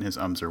accent, his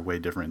ums are way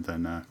different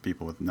than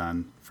people with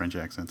non-French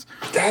accents.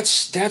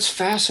 That's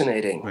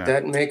fascinating. Yeah.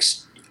 That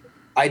makes...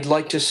 I'd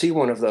like to see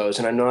one of those,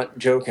 and I'm not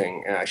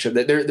joking,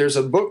 actually. There's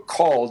a book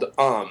called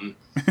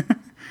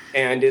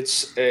and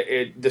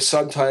the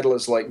subtitle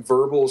is like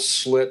Verbal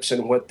Slips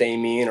and What They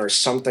Mean or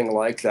something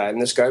like that.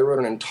 And this guy wrote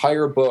an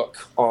entire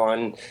book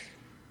on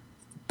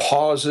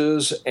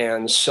pauses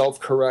and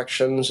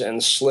self-corrections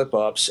and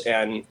slip-ups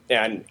and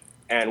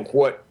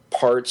what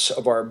parts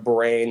of our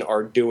brain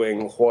are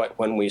doing what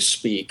when we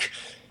speak.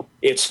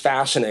 It's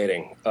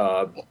fascinating.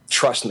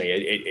 Trust me.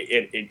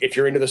 If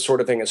you're into this sort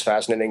of thing, it's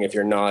fascinating. If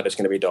you're not, it's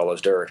going to be dull as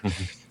dirt.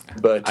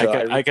 But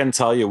I can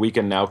tell you, we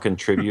can now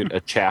contribute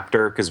a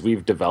chapter because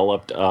we've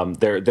developed.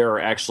 There are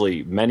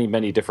actually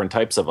many different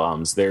types of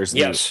ums. There's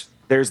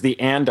the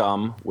and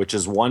which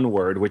is one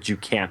word which you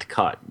can't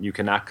cut. You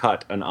cannot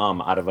cut an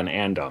out of an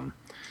and.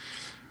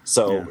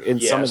 So in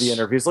some of the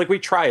interviews, we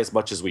try as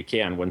much as we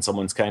can when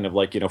someone's kind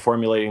of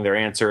formulating their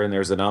answer and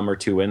there's an or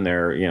two in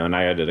there, and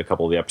I edited a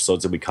couple of the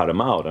episodes and we cut them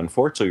out.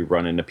 Unfortunately, we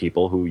run into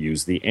people who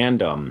use the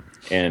and.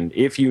 And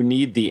if you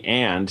need the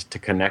and to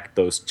connect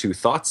those two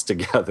thoughts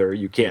together,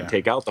 you can't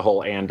take out the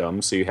whole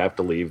and so you have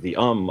to leave the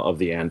of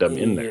the and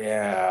in there.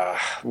 Yeah.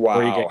 Wow.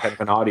 Or you get kind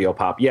of an audio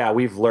pop. Yeah,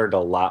 we've learned a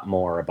lot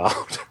more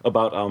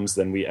about ums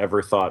than we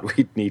ever thought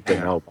we'd need to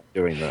know by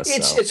doing this.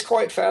 It's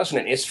quite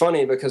fascinating. It's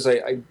funny because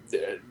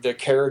the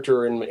character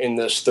in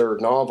this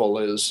third novel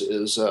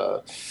is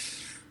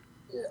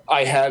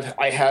I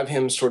have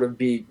him sort of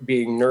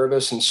being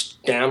nervous and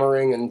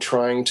stammering and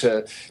trying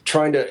to.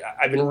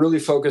 I've been really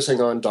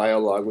focusing on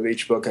dialogue. With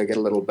each book, I get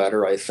a little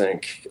better, I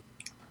think.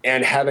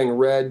 And having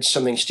read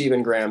something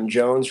Stephen Graham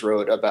Jones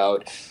wrote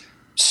about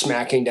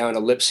smacking down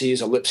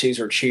ellipses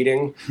are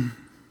cheating,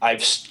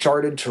 I've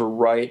started to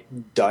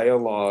write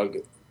dialogue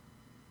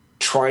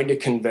trying to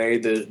convey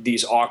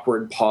these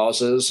awkward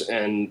pauses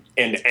and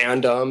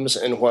ums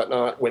and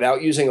whatnot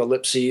without using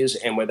ellipses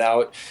and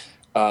without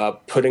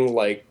putting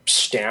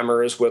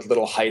stammers with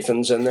little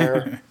hyphens in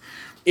there.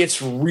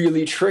 It's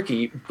really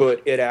tricky,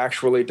 but it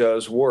actually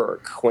does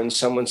work. When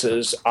someone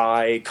says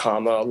I,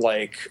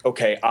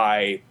 okay,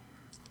 I,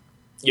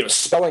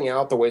 spelling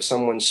out the way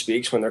someone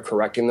speaks when they're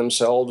correcting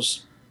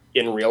themselves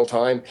in real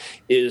time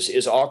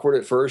is awkward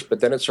at first, but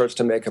then it starts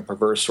to make a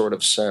perverse sort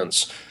of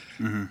sense.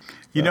 Mm-hmm.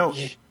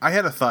 I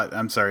had a thought.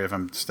 I'm sorry if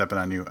I'm stepping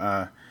on you.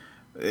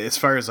 As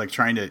far as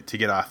trying to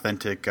get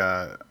authentic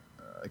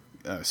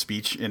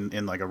speech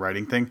in a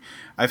writing thing,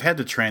 I've had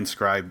to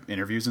transcribe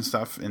interviews and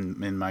stuff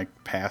in my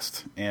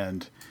past,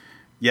 and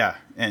Yeah,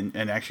 and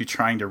actually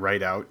trying to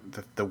write out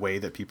the way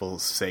that people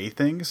say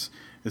things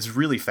is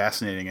really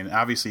fascinating. And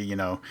obviously, you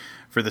know,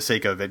 for the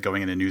sake of it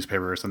going in a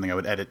newspaper or something, I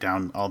would edit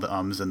down all the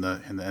ums and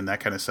that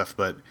kind of stuff.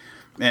 But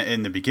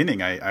in the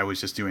beginning, I was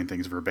just doing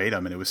things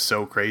verbatim, and it was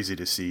so crazy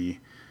to see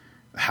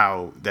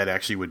how that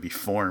actually would be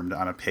formed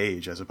on a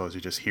page as opposed to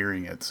just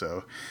hearing it.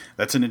 So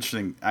that's an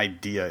interesting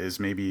idea, is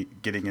maybe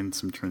getting in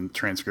some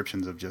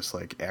transcriptions of just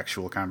like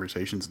actual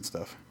conversations and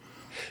stuff.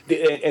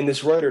 And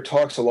this writer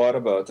talks a lot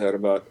about that,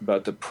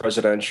 about the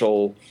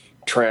presidential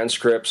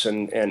transcripts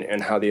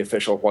and how the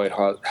official White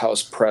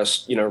House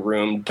press, you know,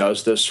 room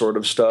does this sort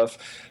of stuff.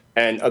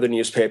 And other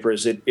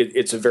newspapers,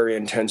 it's a very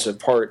intensive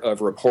part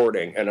of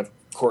reporting. And of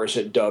course,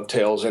 it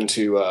dovetails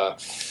into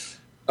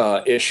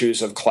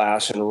issues of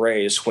class and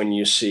race when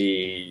you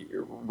see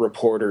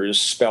reporters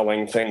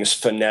spelling things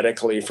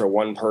phonetically for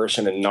one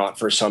person and not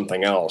for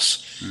something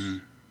else.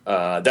 Mm.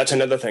 That's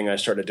another thing I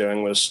started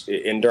doing was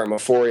in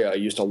Dermaphoria. I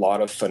used a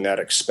lot of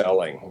phonetic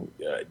spelling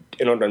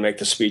in order to make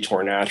the speech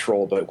more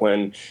natural. But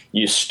when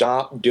you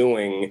stop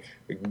doing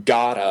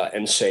gotta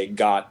and say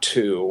got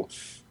to,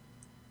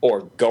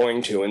 or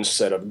going to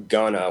instead of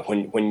gonna,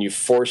 when you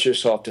force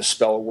yourself to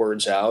spell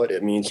words out,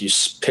 it means you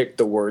pick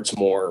the words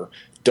more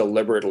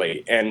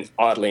deliberately. And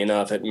oddly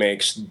enough, it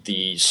makes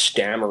the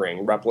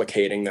stammering,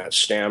 replicating that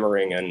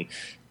stammering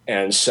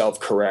and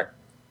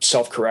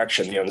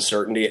self-correction, the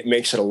uncertainty, it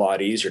makes it a lot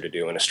easier to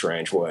do in a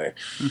strange way.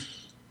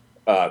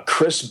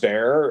 Chris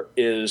Bear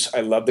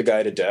I love the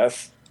guy to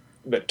death,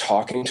 but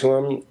talking to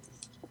him,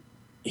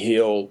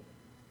 he'll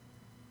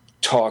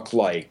talk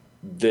like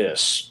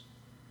this,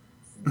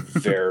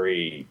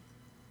 very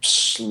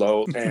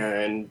slow.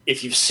 And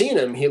if you've seen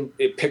him,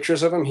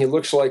 pictures of him, he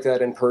looks like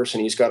that in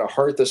person. He's got a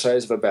heart the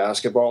size of a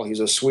basketball.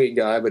 He's a sweet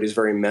guy, but he's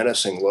very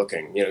menacing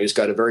looking. You know, he's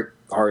got a very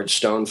hard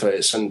stone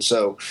face. And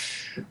so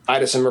I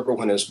just remember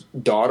when his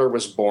daughter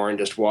was born,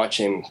 just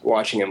watching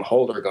him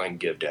hold her, going,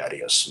 "Give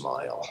Daddy a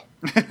smile.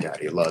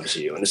 Daddy loves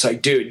you." And it's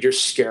like, dude, you're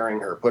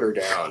scaring her. Put her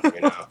down,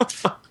 you know.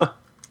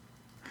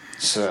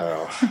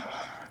 So,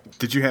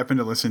 did you happen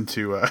to listen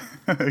to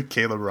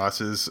Caleb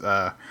Ross's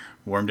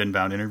Warmed and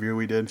Bound interview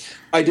we did?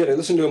 I did. I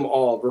listened to them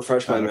all.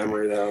 Refresh my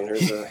memory down.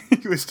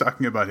 He was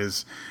talking about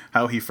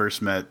how he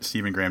first met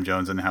Stephen Graham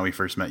Jones and how he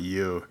first met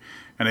you.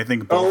 And I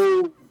think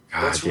both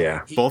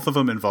of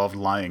them involved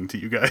lying to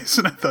you guys.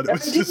 And I thought it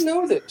was I didn't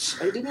know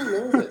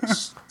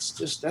this. It's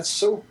just that's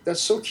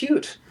so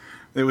cute.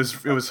 It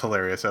was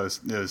hilarious.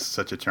 It was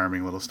such a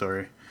charming little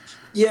story.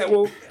 Yeah,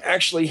 well,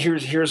 actually,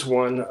 here's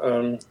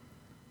one.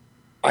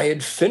 I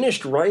had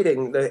finished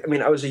writing.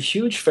 I was a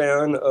huge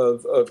fan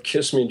of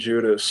Kiss Me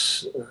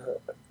Judas,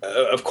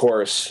 of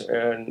course,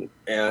 and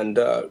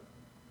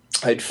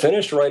I'd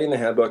finished writing the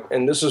handbook,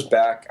 and this was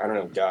back, I don't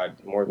know, God,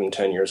 more than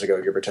 10 years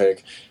ago, give or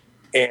take.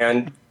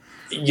 And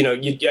you know,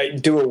 you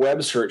do a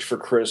web search for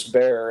Chris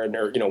Bear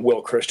or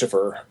Will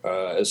Christopher,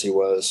 as he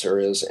was or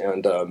is,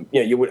 and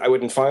I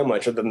wouldn't find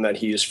much other than that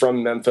he's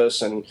from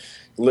Memphis and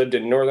lived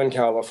in Northern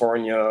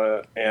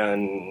California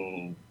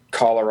and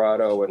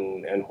Colorado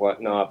and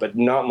whatnot, but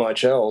not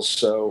much else.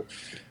 So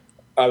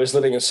I was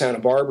living in Santa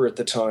Barbara at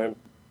the time.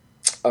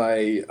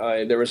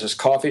 There was this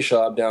coffee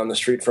shop down the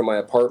street from my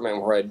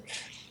apartment where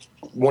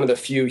one of the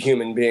few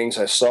human beings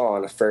I saw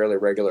on a fairly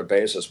regular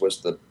basis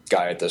was the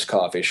guy at this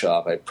coffee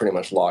shop. I pretty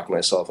much locked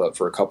myself up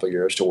for a couple of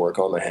years to work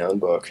on the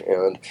handbook,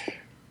 and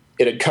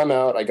it had come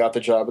out. I got the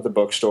job at the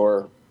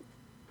bookstore,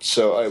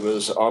 so I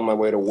was on my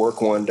way to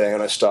work one day,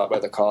 and I stopped by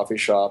the coffee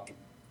shop.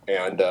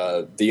 And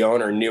the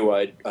owner knew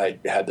I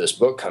had this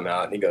book come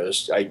out, and he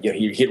goes,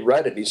 he'd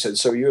read it. He said,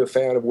 "So you a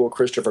fan of Will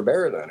Christopher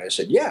Bear then?" I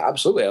said, "Yeah,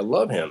 absolutely. I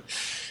love him."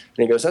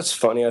 And he goes, "That's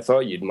funny. I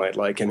thought you might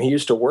like him. He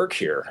used to work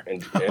here."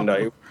 And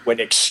I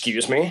went,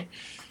 "Excuse me?"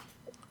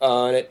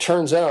 And it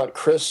turns out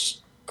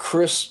Chris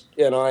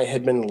and I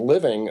had been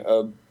living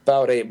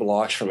about 8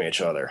 blocks from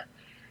each other.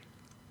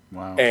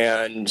 Wow.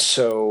 And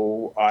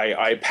so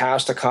I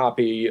passed a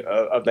copy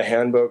of the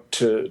handbook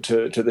to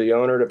the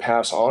owner to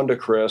pass on to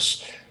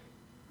Chris.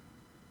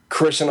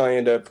 Chris and I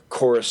end up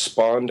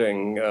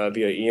corresponding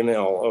via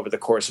email over the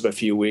course of a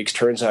few weeks.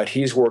 Turns out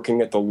he's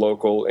working at the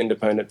local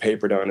independent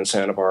paper down in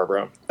Santa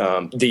Barbara.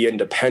 The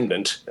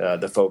Independent,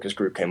 the focus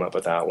group came up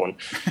with that one.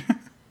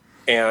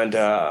 And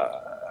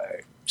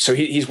so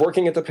he's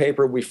working at the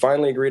paper. We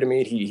finally agreed to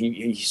meet.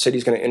 He said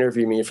he's going to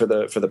interview me for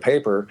the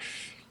paper,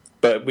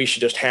 but we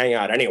should just hang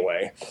out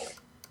anyway.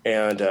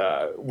 And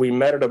we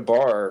met at a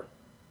bar,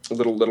 a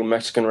little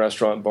Mexican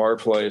restaurant bar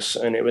place,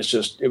 and it was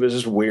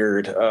just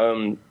weird.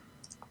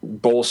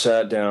 Bull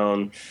sat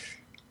down,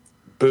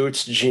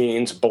 boots,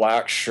 jeans,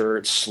 black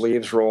shirt,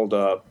 sleeves rolled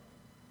up,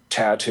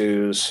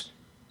 tattoos,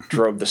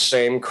 drove the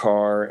same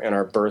car, and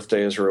our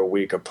birthdays are a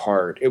week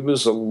apart. It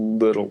was a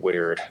little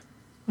weird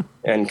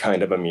and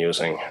kind of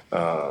amusing.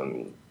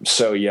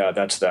 So yeah,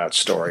 that's that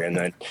story.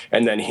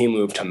 And then he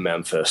moved to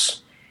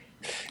Memphis.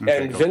 Okay,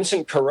 and cool.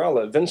 Vincent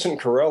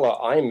Corella,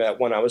 I met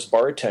when I was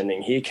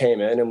bartending. He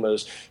came in and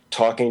was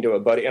talking to a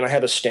buddy, and I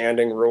had a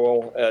standing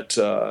rule at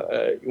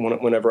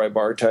whenever I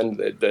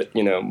bartend that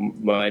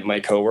my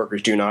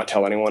coworkers do not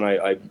tell anyone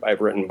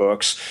I've written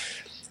books,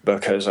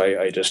 because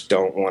I just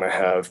don't want to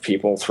have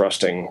people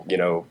thrusting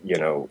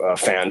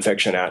fan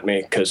fiction at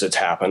me, because it's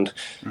happened.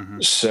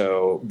 Mm-hmm.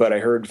 So, but I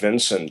heard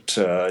Vincent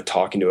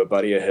talking to a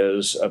buddy of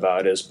his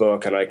about his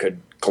book, and I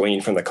could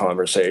glean from the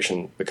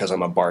conversation, because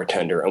I'm a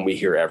bartender and we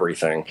hear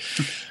everything,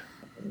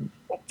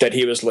 that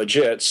he was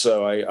legit.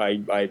 So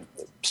I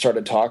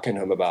started talking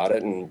to him about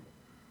it, and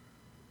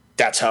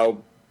that's how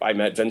I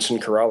met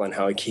Vincent Corella and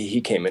how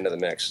he came into the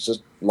mix. It's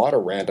just a lot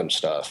of random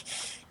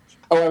stuff.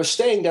 Oh, I was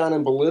staying down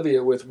in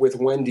Bolivia with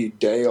Wendy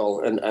Dale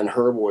and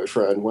her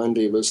boyfriend.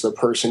 Wendy was the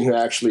person who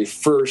actually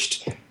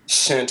first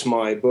sent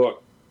my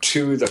book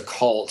to the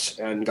cult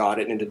and got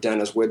it into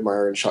Dennis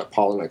Widmeyer and Chuck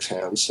Palahniuk's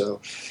hands.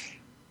 So,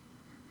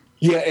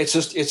 yeah, it's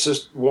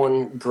just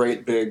one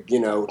great big,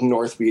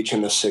 North Beach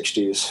in the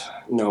 60s.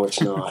 No, it's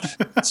not.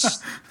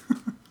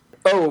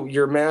 Oh,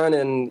 your man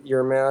in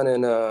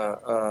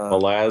Malaz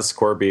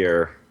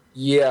Corbier.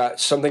 Yeah,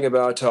 something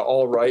about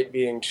all right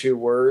being two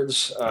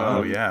words.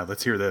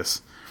 Let's hear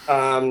this.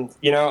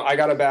 I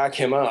got to back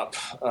him up.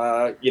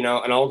 And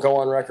I'll go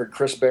on record.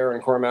 Chris Bear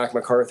and Cormac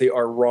McCarthy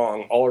are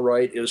wrong. All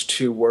right is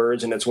two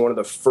words, and it's one of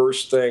the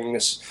first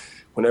things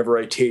whenever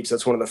I teach.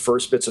 That's one of the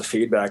first bits of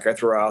feedback I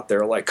throw out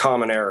there, like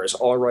common errors.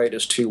 All right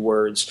is two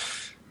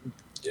words.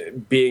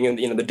 Being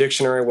in the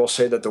dictionary will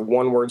say that the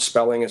one-word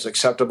spelling is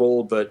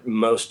acceptable, but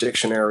most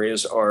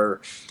dictionaries are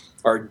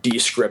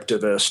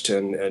descriptivist,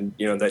 and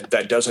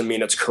that doesn't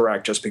mean it's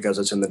correct just because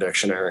it's in the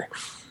dictionary.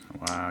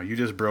 Wow, you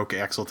just broke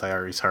Axel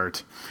Tayari's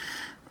heart.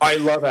 I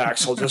love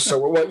Axel just so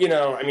well.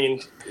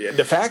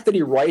 The fact that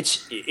he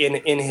writes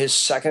in his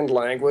second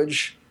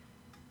language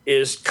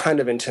is kind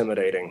of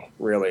intimidating,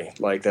 really,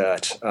 like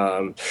that.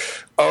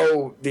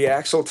 The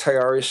Axel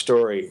Tayari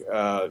story.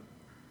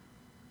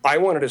 I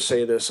wanted to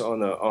say this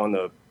on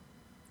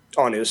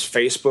his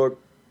Facebook,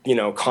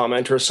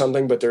 comment or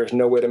something, but there's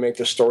no way to make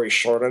the story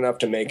short enough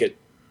to make it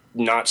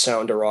not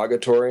sound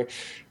derogatory.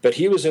 But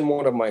he was in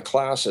one of my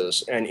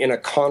classes, and in a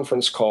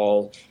conference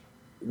call,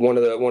 one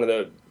of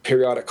the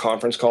periodic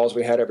conference calls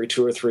we had every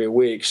 2 or 3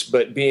 weeks,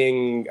 but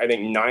being, I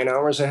think, 9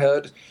 hours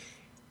ahead,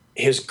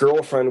 his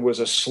girlfriend was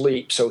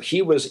asleep, so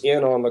he was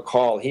in on the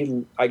call.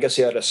 I guess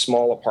he had a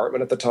small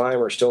apartment at the time,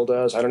 or still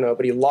does, I don't know,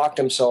 but he locked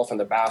himself in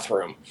the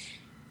bathroom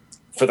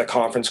for the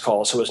conference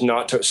call, so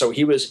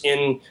he was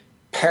in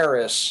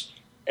Paris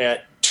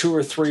at 2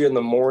 or 3 in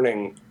the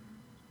morning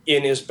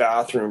in his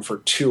bathroom for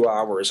 2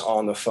 hours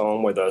on the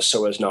phone with us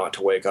so as not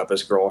to wake up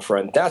his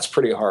girlfriend. That's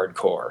pretty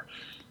hardcore.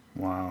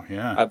 Wow,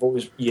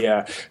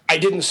 yeah. I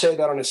didn't say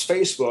that on his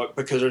Facebook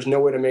because there's no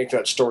way to make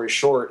that story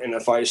short. And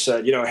if I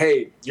said,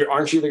 hey,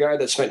 aren't you the guy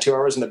that spent 2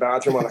 hours in the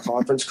bathroom on a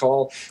conference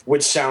call,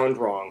 would sound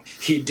wrong.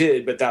 He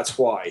did, but that's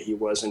why. He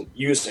wasn't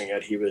using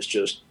it. He was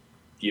just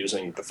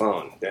using the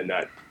phone. And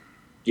that,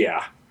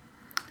 yeah.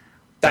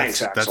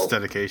 Thanks, Axel. That's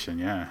dedication,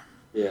 yeah.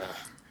 Yeah.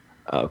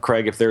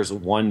 Craig, if there's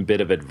one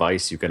bit of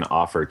advice you can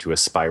offer to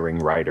aspiring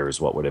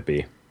writers, what would it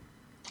be?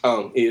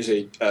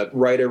 Easy.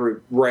 Write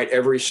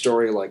every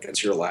story like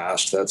it's your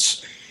last.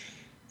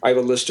 I have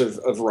a list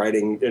of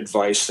writing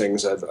advice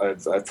things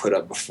I've put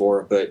up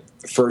before, but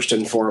first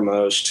and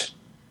foremost,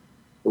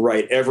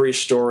 write every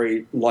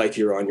story like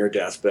you're on your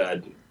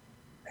deathbed.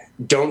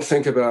 Don't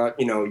think about,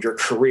 your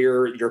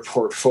career, your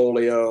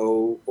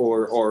portfolio,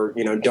 or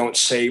don't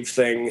save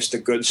things, the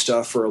good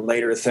stuff for a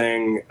later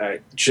thing.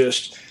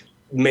 Just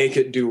make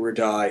it do or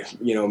die.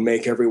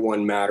 Make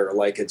everyone matter.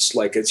 Like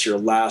it's your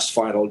last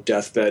final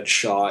deathbed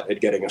shot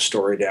at getting a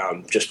story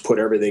down. Just put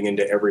everything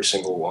into every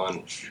single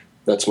one.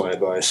 That's my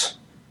advice.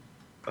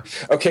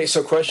 Okay,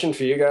 so question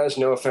for you guys.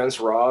 No offense,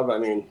 Rob. I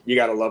mean, you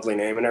got a lovely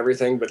name and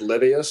everything, but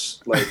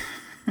Livius,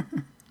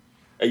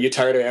 are you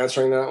tired of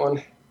answering that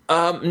one?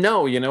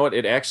 No, you know what?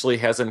 It actually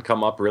hasn't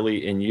come up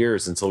really in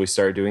years until we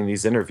started doing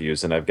these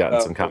interviews, and I've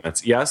gotten some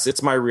comments. Yes,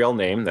 it's my real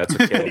name. That's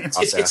what Caleb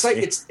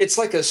it's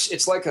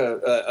like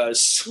a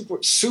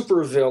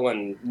super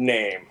villain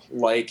name,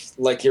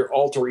 like your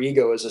alter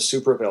ego is a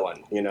super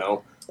villain,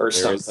 or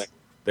something.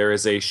 There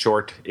is a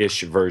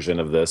short-ish version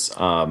of this.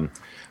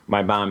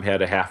 My mom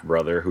had a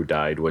half-brother who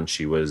died when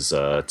she was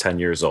 10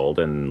 years old,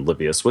 and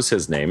Livius was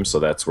his name,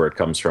 so that's where it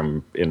comes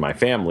from in my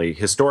family.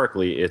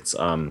 Historically, it's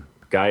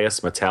Gaius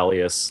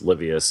Metalius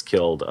Livius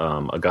killed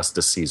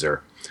Augustus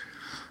Caesar,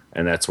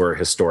 and that's where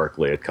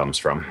historically it comes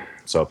from.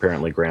 So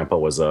apparently Grandpa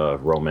was a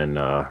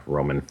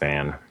Roman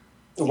fan.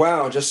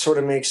 Wow, just sort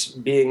of makes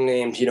being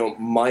named,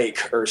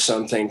 Mike or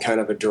something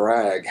kind of a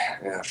drag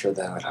after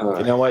that, huh?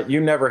 You know what?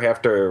 You never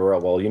have to,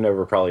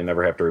 probably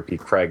never have to repeat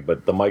Craig,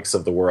 but the Mikes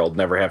of the world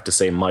never have to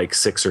say Mike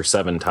 6 or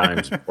 7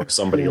 times before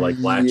somebody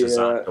latches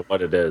on to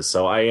what it is.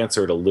 So I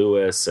answer to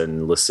Lewis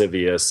and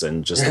Lascivious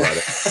and just about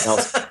it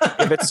else.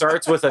 if it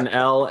starts with an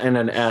L and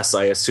an S,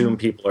 I assume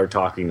people are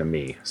talking to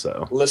me.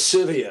 So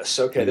Lascivious.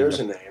 Okay, there's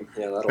a name.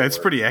 Yeah, that'll That's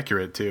work. pretty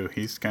accurate too.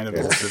 He's kind of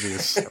a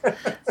lascivious.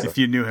 If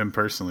you knew him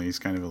personally, he's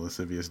kind of a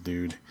lascivious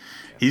dude.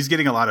 He's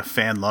getting a lot of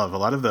fan love. A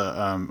lot of the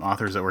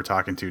authors that we're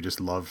talking to just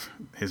love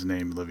his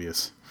name,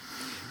 Livius.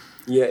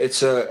 Yeah,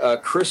 it's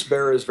Chris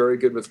Bear is very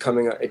good with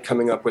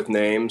coming up with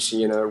names.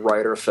 You know,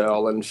 Ryder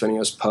Fell and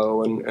Phineas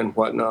Poe and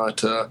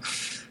whatnot.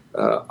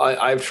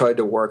 I've tried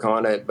to work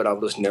on it, but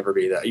I'll just never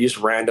be that. I use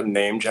random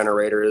name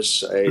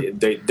generators.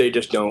 They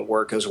just don't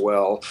work as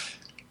well.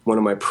 One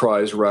of my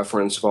prize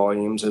reference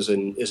volumes is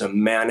a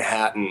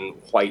Manhattan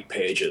White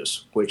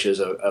Pages, which is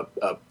a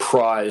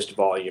prized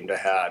volume to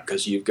have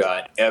because you've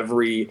got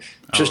every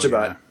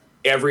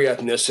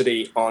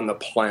ethnicity on the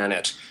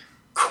planet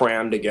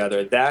crammed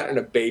together. That and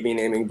a baby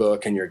naming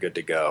book, and you're good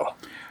to go.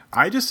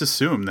 I just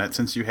assume that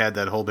since you had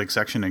that whole big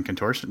section in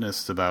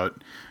Contortionists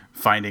about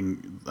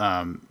finding,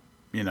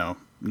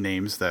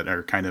 names that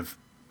are kind of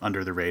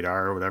under the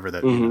radar or whatever,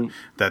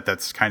 that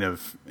that's kind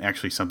of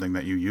actually something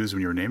that you use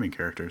when you're naming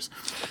characters.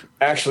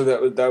 Actually,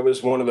 that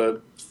was one of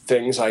the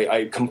things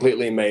I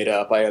completely made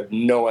up. I have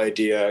no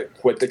idea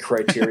what the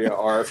criteria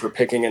are for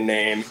picking a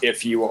name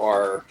if you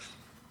are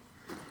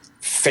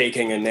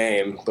faking a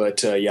name,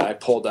 but I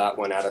pulled that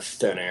one out of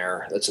thin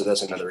air. That's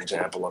another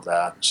example of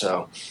that.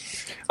 So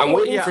I'm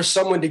waiting for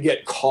someone to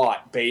get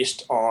caught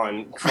based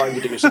on trying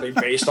to do something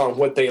based on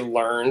what they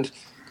learned.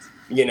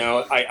 You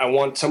know, I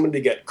want someone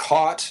to get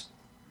caught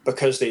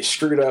because they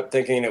screwed up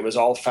thinking it was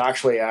all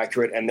factually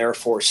accurate and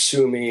therefore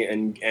sue me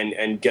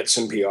and get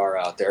some PR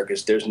out there,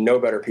 because there's no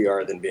better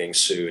PR than being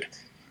sued.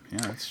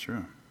 Yeah, that's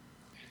true.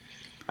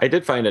 I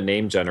did find a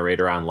name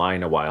generator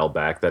online a while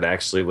back that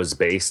actually was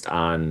based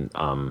on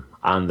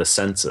the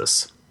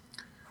census.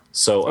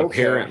 So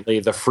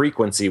apparently the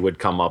frequency would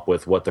come up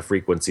with what the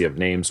frequency of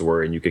names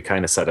were, and you could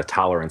kind of set a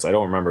tolerance. I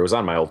don't remember. It was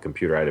on my old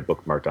computer. I had it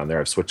bookmarked on there.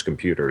 I've switched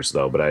computers,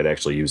 though, but I'd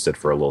actually used it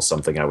for a little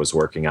something I was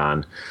working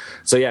on.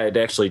 So, yeah, it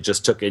actually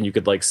just took, and you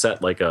could like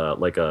set like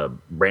a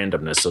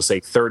randomness. So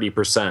say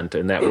 30%,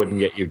 and that wouldn't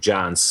get you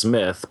John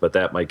Smith, but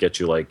that might get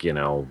you like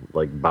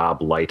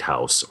Bob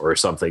Lighthouse or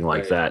something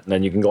like that. And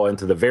then you can go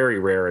into the very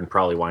rare and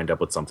probably wind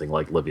up with something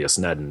like Livius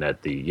Nedden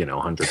at the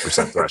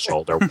 100%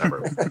 threshold or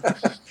whatever.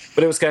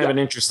 But it was kind of an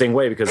interesting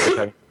way, because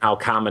depending on how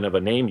common of a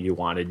name you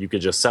wanted, you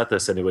could just set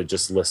this and it would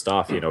just list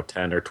off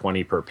 10 or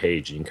 20 per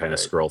page. You can kind of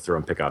scroll through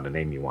and pick out a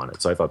name you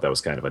wanted. So I thought that was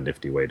kind of a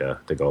nifty way to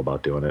go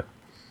about doing it.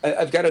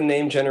 I've got a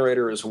name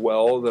generator as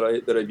well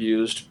that I've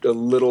used a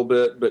little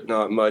bit, but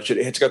not much.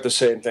 It's got the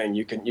same thing.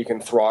 You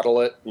can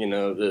throttle it,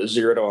 the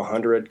 0 to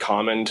 100,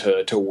 common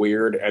to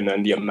weird, and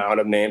then the amount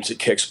of names it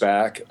kicks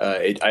back.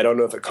 I don't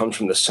know if it comes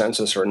from the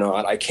census or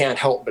not. I can't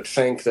help but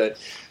think that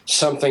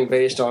something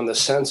based on the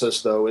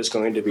census, though, is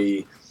going to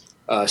be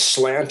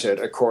slanted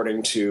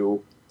according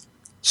to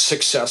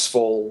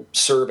successful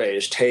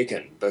surveys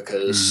taken,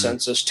 because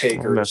census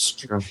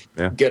takers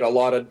get a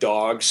lot of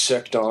dogs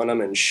sicked on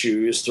them and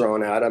shoes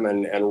thrown at them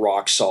and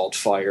rock salt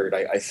fired.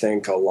 I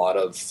think a lot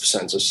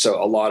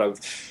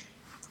of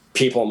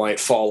people might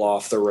fall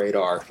off the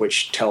radar,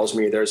 which tells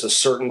me there's a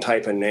certain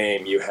type of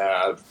name you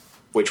have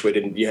which would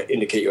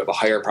indicate you have a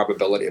higher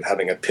probability of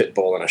having a pit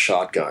bull and a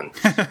shotgun.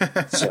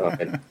 So,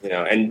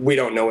 and we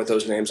don't know what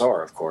those names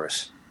are, of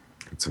course.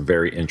 It's a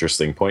very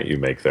interesting point you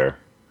make there.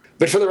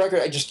 But for the record,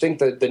 I just think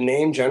that the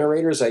name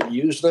generators, I've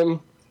used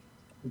them,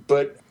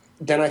 but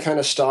then I kind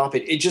of stop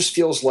it. It just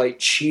feels like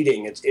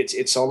cheating.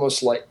 It's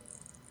almost like,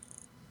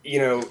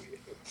 and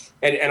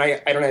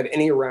I don't have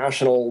any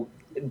rational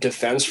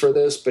defense for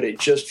this, but it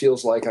just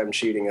feels like I'm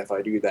cheating if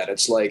I do that.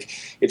 It's like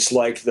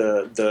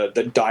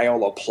the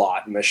dial a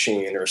plot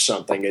machine or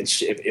something.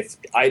 It's if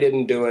I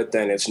didn't do it,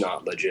 then it's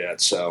not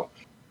legit. So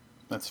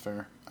that's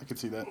fair. I could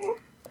see that.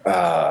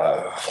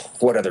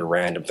 What other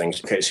random things?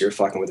 Okay, so you're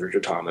fucking with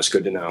Richard Thomas.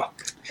 Good to know.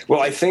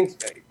 Well, I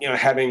think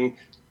having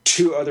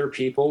two other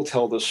people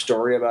tell the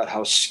story about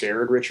how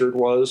scared Richard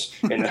was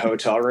in the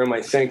hotel room,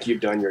 I think you've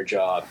done your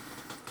job.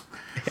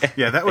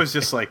 Yeah, that was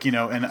just like,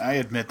 and I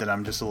admit that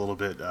I'm just a little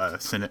bit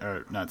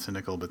not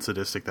cynical, but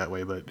sadistic that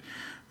way. But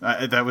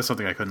that was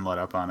something I couldn't let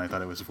up on. I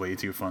thought it was way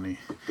too funny.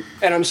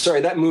 And I'm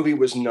sorry, that movie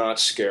was not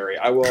scary.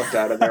 I walked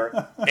out of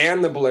there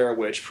and the Blair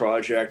Witch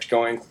Project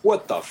going,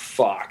 what the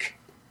fuck?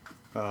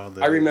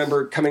 I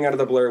remember coming out of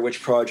the Blair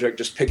Witch Project,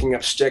 just picking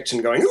up sticks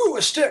and going, "Ooh,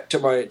 a stick!" to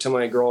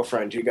my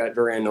girlfriend, who got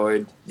very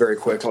annoyed very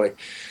quickly.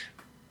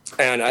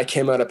 And I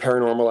came out of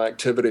Paranormal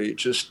Activity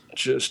just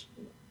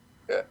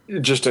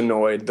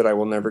annoyed that I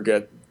will never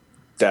get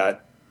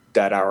that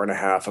hour and a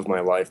half of my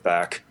life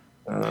back.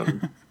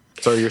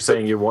 So you're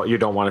saying you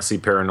don't want to see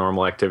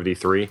Paranormal Activity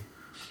 3?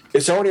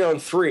 It's already on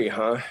 3,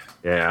 huh?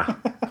 Yeah.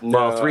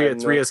 Well,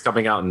 3 is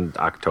coming out in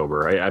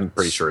October. I'm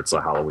pretty sure it's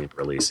a Halloween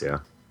release. Yeah.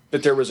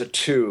 But there was a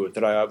 2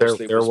 that I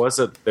obviously there was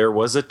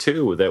a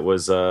 2 that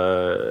was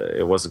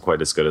it wasn't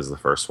quite as good as the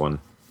first one.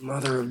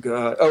 Mother of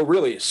God! Oh,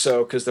 really?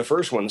 So because the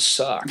first one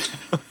sucked.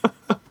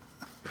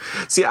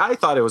 See, I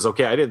thought it was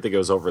okay. I didn't think it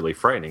was overly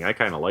frightening. I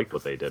kind of liked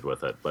what they did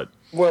with it, but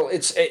well,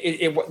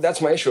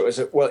 that's my issue.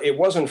 It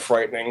wasn't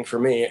frightening for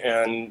me,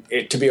 and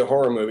to be a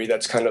horror movie,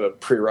 that's kind of a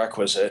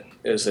prerequisite,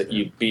 is that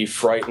you be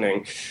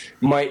frightening.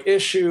 My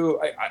issue,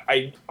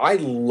 I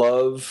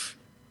love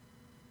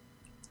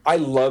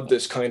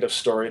this kind of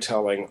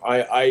storytelling.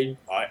 I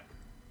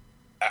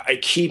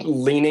keep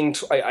leaning.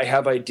 I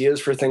have ideas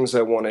for things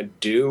I want to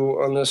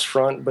do on this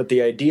front, but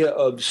the idea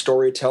of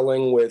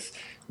storytelling with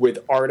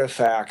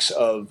artifacts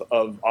of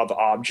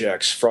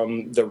objects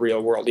from the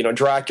real world.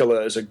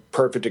 Dracula is a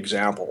perfect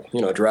example.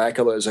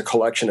 Dracula is a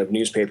collection of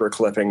newspaper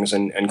clippings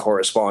and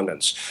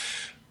correspondence.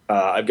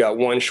 I've got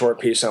one short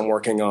piece I'm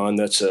working on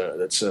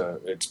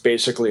it's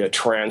basically a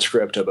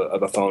transcript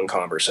of a phone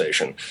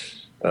conversation.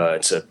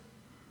 It's a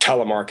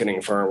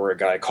telemarketing firm where a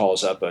guy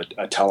calls up a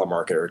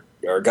telemarketer,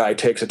 or a guy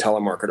takes a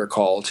telemarketer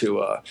call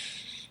to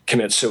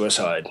commit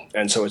suicide,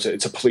 and so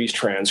it's a police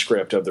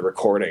transcript of the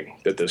recording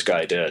that this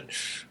guy did.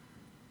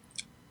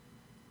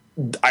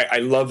 I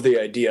love the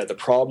idea. The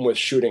problem with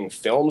shooting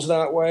films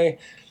that way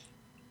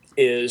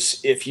is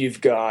if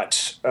you've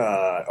got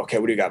what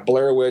do you got?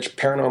 Blair Witch,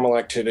 Paranormal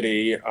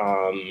Activity.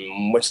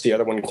 What's the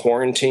other one?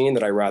 Quarantine,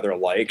 that I rather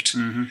liked.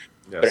 Mm-hmm. yes.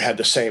 But it had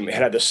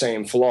the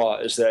same flaw.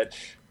 Is that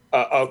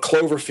a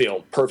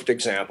Cloverfield, perfect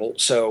example.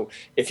 So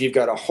if you've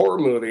got a horror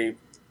movie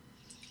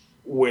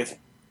with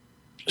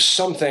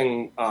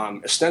something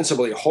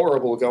ostensibly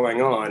horrible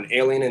going on,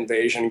 alien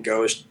invasion,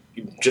 ghost,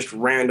 just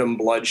random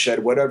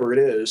bloodshed, whatever it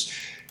is,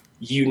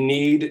 you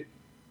need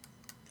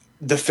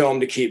the film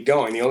to keep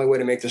going. The only way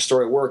to make the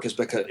story work is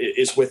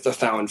with the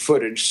found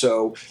footage.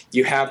 So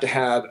you have to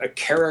have a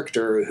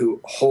character who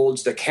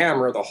holds the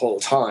camera the whole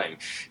time.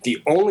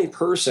 The only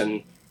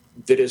person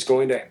that is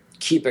going to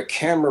keep a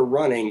camera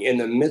running in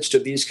the midst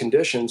of these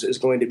conditions is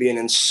going to be an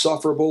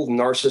insufferable,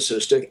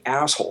 narcissistic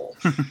asshole.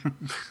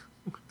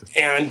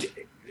 And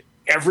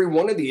every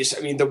one of these,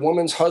 the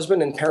woman's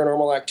husband in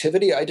Paranormal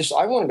Activity, I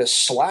wanted to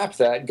slap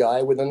that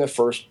guy within the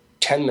first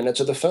 10 minutes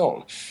of the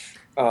film.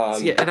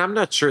 And I'm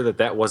not sure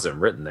that wasn't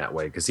written that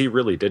way, because he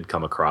really did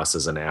come across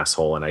as an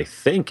asshole, and I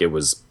think it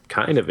was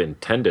kind of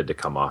intended to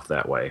come off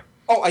that way.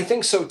 Oh, I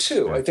think so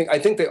too. Yeah. I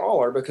think they all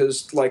are,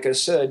 because, like I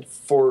said,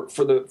 for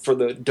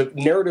the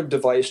narrative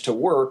device to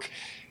work,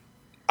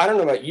 I don't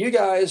know about you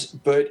guys,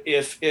 but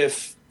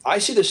if I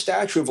see the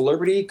Statue of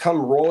Liberty come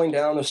rolling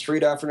down the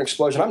street after an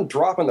explosion, I'm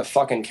dropping the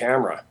fucking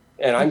camera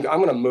and I'm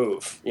going to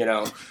move.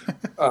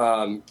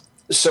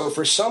 So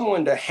for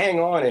someone to hang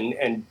on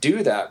and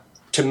do that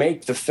to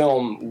make the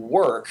film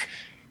work,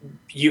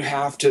 you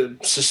have to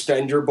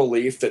suspend your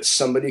belief that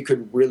somebody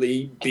could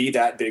really be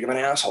that big of an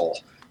asshole.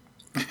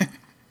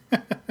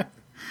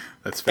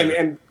 That's fair.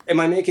 And am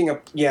I making a...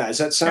 Yeah, does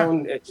that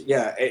sound...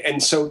 Yeah.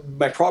 And so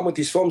my problem with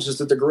these films is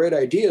that they're great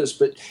ideas,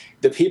 but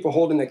the people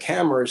holding the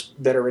cameras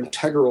that are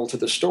integral to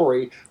the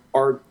story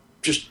are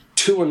just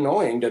too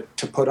annoying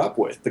to put up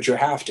with, but you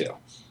have to.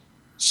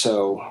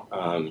 So...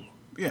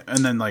 yeah,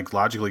 and then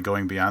logically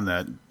going beyond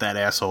that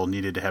asshole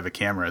needed to have a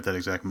camera at that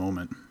exact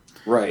moment.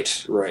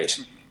 Right.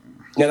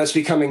 Now that's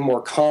becoming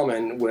more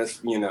common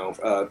with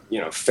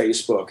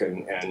Facebook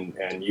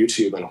and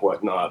YouTube and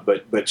whatnot,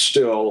 but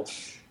still,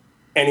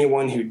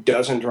 anyone who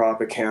doesn't drop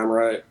a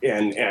camera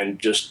and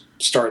just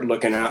start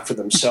looking out for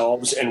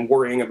themselves and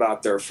worrying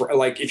about their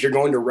if you're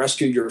going to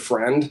rescue your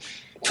friend,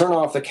 turn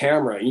off the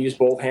camera and use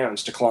both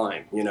hands to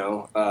climb.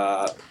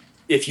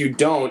 If you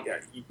don't.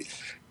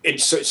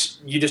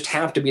 You just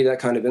have to be that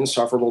kind of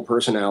insufferable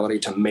personality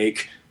to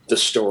make the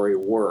story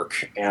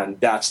work, and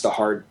that's the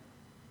hard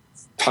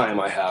time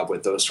I have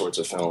with those sorts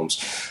of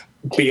films.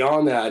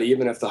 Beyond that,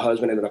 even if the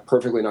husband had been a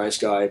perfectly nice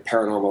guy,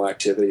 Paranormal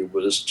Activity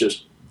was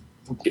just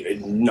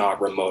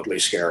not remotely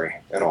scary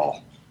at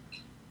all.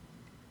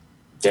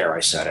 There, I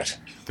said it.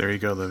 There you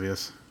go,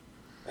 Livius.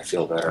 I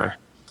feel better.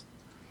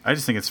 I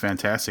just think it's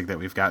fantastic that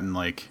we've gotten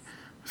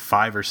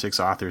 5 or 6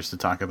 authors to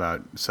talk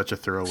about such a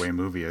throwaway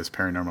movie as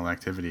Paranormal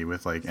Activity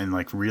with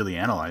and really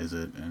analyze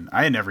it. And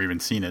I had never even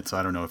seen it, so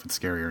I don't know if it's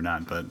scary or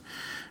not, but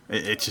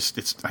I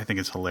think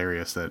it's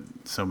hilarious that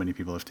so many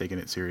people have taken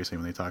it seriously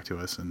when they talk to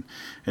us, and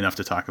enough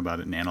to talk about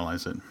it and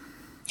analyze it.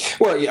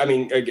 Well, yeah,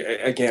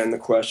 again, the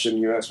question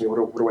you asked me,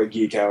 what do I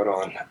geek out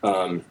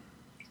on?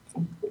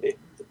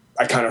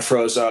 I kind of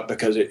froze up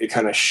because it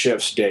kind of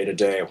shifts day to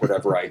day,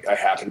 whatever I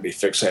happen to be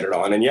fixated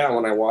on. And yeah,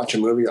 when I watch a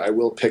movie, I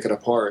will pick it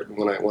apart.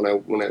 When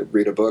I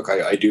read a book,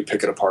 I do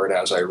pick it apart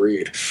as I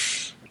read.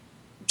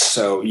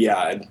 So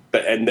yeah,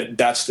 and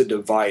that's the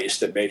device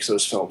that makes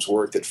those films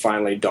work. That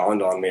finally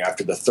dawned on me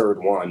after the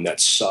third one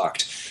that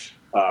sucked.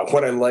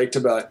 What I liked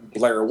about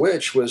Blair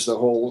Witch was the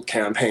whole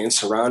campaign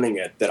surrounding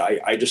it that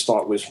I just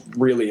thought was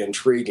really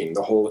intriguing.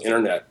 The whole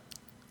internet.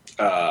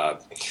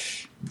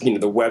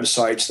 The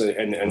websites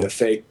and the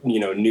fake,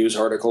 news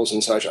articles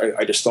and such,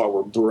 I just thought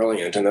were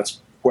brilliant. And that's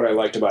what I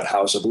liked about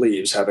House of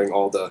Leaves, having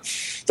all the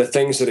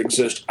things that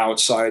exist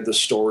outside the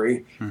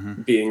story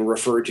being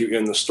referred to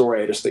in the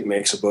story. I just think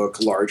makes a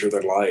book larger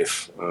than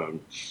life.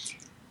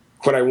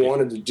 what I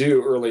wanted to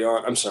do early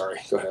on. I'm sorry.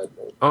 Go ahead.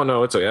 Oh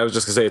no, it's okay. I was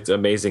just gonna say it's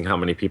amazing how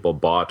many people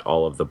bought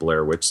all of the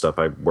Blair Witch stuff.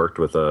 I worked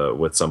with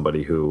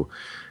somebody who,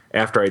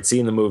 after I'd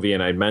seen the movie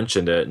and I'd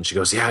mentioned it, and she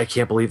goes, "Yeah, I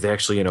can't believe they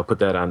actually put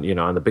that on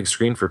on the big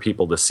screen for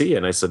people to see."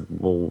 And I said,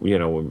 "Well,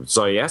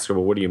 so I asked her,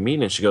 well, what do you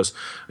mean?" And she goes,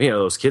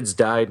 "Those kids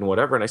died and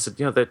whatever." And I said,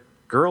 "That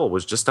girl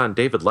was just on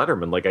David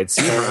Letterman. Like I'd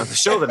seen her on the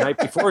show the night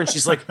before." And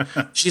she's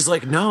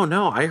like,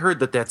 no, I heard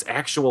that's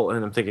actual.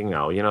 And I'm thinking,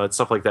 no, it's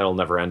stuff like that'll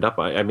never end up.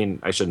 I mean,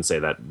 I shouldn't say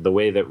that. The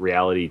way that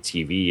reality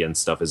TV and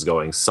stuff is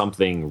going,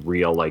 something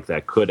real like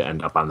that could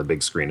end up on the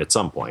big screen at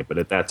some point. But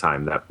at that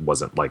time, that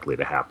wasn't likely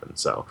to happen.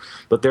 So,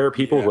 but there are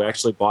people who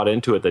actually bought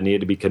into it that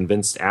needed to be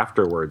convinced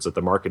afterwards that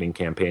the marketing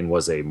campaign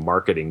was a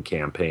marketing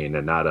campaign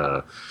and not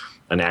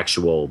an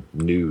actual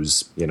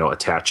news,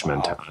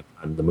 attachment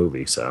on the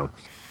movie. So.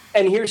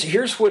 And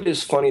here's what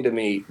is funny to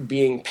me: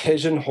 being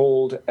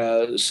pigeonholed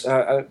as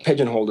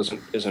pigeonholed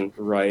isn't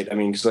right. I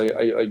mean, because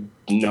I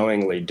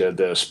knowingly did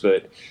this,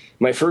 but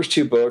my first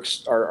two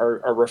books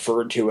are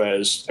referred to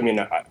as. I mean,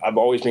 I've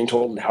always been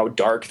told how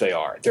dark they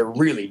are. They're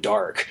really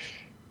dark,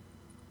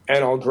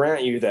 and I'll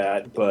grant you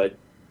that, but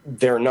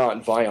they're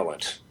not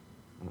violent.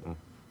 Mm-mm.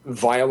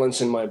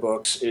 Violence in my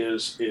books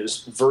is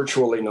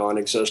virtually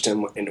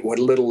non-existent, and what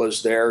little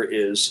is there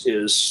is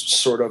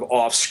sort of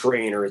off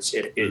screen, or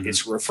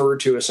it's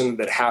referred to as something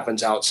that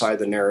happens outside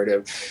the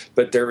narrative,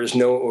 but there is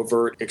no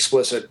overt,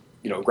 explicit,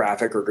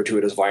 graphic or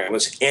gratuitous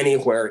violence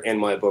anywhere in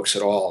my books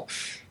at all.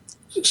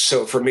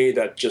 So for me,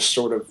 that just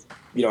sort of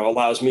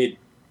allows me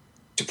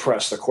to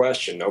press the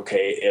question: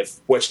 okay,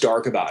 if what's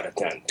dark about it,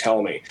 then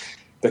tell me,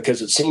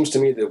 because it seems to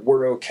me that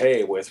we're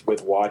okay with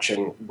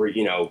watching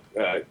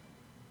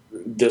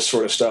this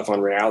sort of stuff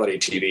on reality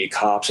TV,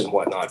 cops and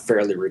whatnot,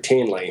 fairly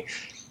routinely,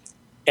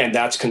 and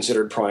that's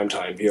considered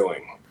primetime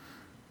viewing.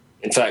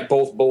 In fact,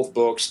 both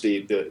books,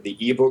 the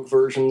ebook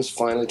versions,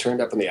 finally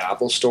turned up in the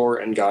Apple Store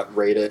and got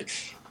rated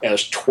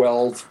as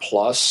 12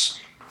 plus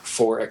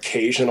for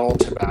occasional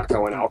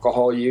tobacco and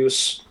alcohol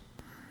use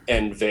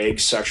and vague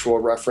sexual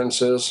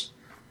references.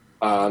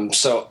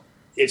 So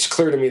it's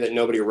clear to me that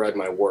nobody read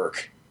my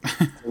work,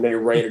 and they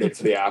rated it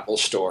for the Apple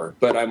Store.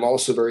 But I'm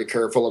also very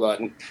careful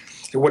about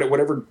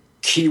whatever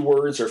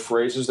keywords or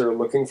phrases they're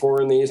looking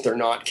for in these, they're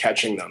not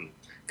catching them,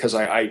 because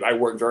I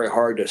worked very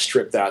hard to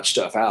strip that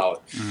stuff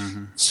out.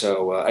 Mm-hmm.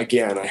 So,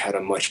 again, I had a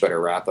much better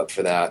wrap-up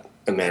for that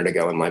a minute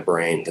ago in my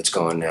brain that's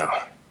gone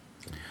now.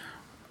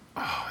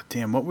 Oh,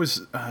 damn. What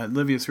was,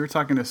 Livius, we were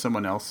talking to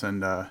someone else,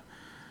 and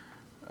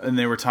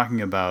they were talking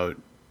about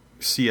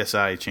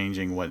CSI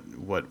changing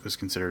what was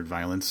considered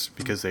violence,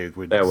 because they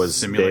would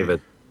simulate...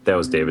 That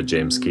was David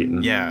James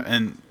Keaton. Yeah,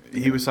 and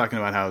he was talking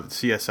about how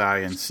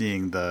CSI and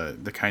seeing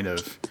the kind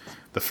of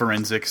the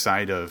forensic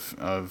side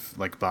of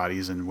like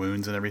bodies and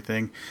wounds and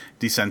everything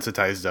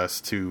desensitized us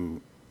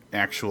to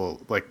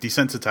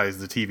desensitized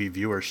the TV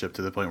viewership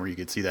to the point where you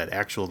could see that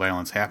actual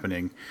violence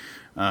happening.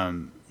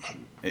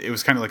 It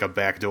was kind of like a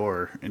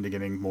backdoor into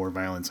getting more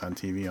violence on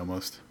TV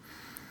almost.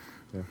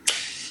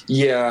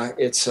 Yeah,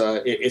 it's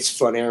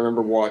funny. I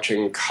remember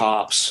watching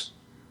Cops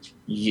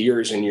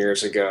years and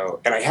years ago,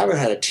 and I haven't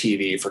had a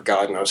TV for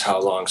God knows how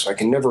long, so I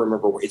can never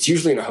remember. It's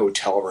usually in a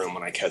hotel room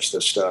when I catch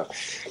this stuff.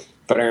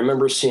 But I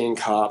remember seeing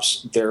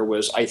Cops. There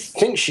was, I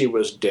think she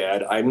was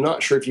dead. I'm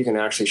not sure if you can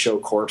actually show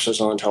corpses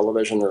on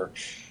television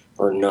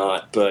or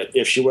not, but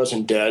if she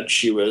wasn't dead,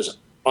 she was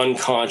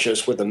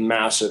unconscious with a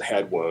massive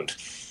head wound.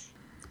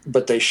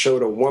 But they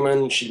showed a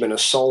woman, she'd been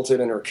assaulted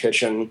in her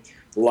kitchen,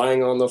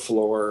 lying on the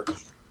floor,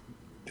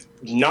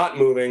 not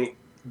moving,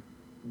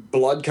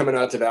 blood coming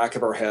out the back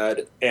of her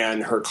head,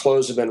 and her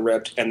clothes have been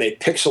ripped, and they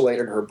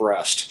pixelated her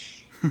breast.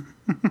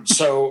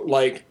 So,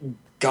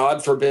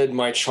 God forbid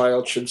my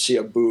child should see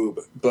a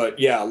boob, but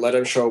yeah, let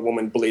him show a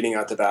woman bleeding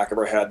out the back of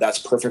her head. That's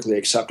perfectly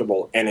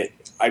acceptable, and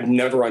I've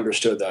never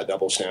understood that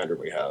double standard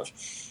we have.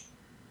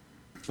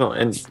 Well,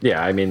 and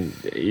yeah, I mean,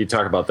 you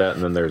talk about that,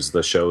 and then there's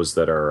the shows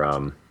that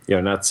are,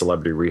 not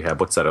Celebrity Rehab.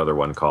 What's that other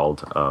one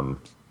called? God,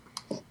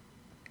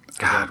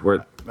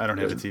 I don't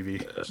have a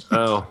TV.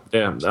 Oh,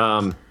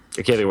 yeah.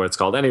 I can't think what it's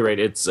called. At any rate,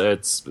 it's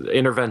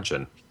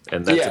intervention,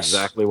 and that's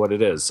exactly what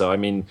it is. So, I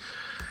mean,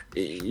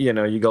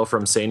 you go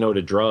from say no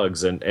to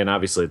drugs, and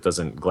obviously it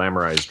doesn't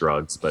glamorize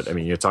drugs, but I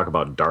mean, you talk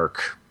about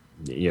dark,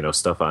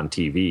 stuff on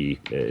TV.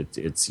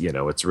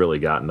 It's really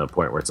gotten to a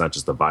point where it's not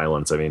just the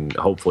violence. I mean,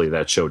 hopefully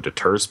that show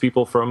deters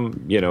people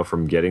from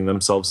getting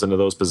themselves into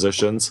those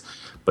positions.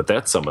 But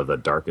that's some of the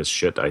darkest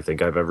shit I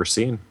think I've ever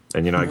seen.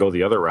 And, I go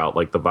the other route,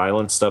 like the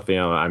violence stuff,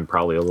 I'm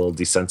probably a little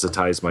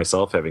desensitized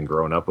myself, having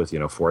grown up with,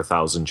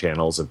 4,000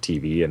 channels of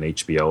TV and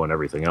HBO and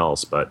everything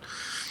else. But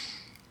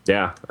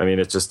yeah, I mean,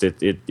 it's just,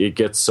 it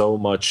gets so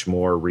much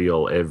more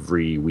real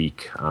every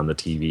week on the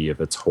TV, if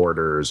it's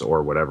hoarders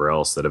or whatever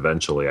else, that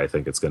eventually I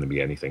think it's going to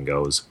be anything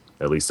goes,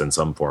 at least in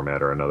some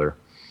format or another.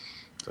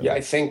 So. Yeah,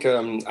 I think,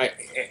 and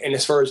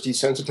as far as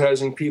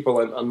desensitizing people,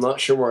 I'm not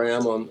sure where I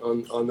am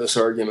on this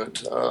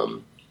argument.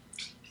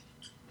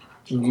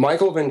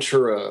 Michael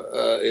Ventura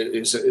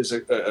is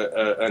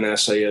an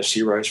essayist.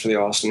 He writes for the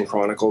Austin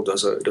Chronicle,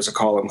 does a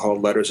column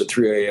called Letters at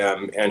 3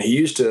 a.m., and he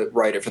used to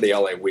write it for the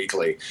LA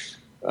Weekly.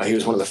 He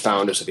was one of the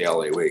founders of the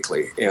LA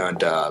Weekly,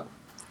 and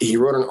he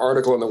wrote an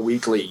article in the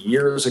Weekly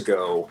years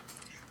ago,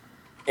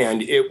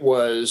 and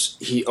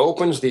he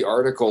opens the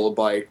article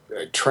by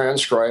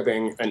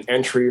transcribing an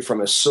entry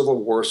from a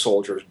Civil War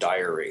soldier's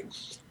diary.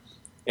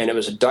 And it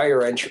was a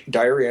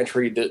diary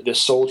entry that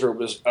this soldier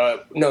was a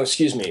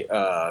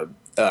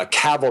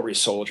cavalry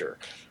soldier,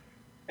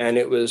 and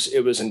it was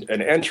an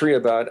entry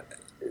about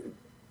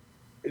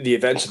the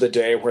events of the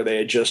day where they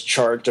had just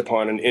charged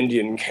upon an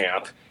Indian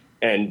camp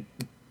and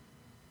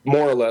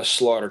more or less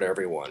slaughtered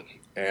everyone.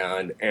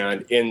 And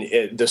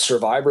the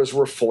survivors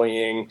were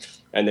fleeing,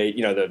 and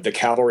the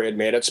cavalry had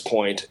made its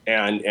point,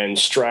 and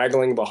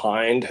straggling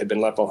behind had been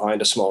left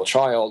behind a small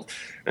child,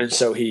 and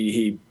so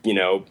he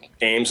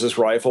aims his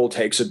rifle,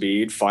 takes a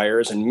bead,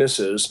 fires and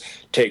misses,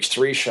 takes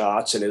 3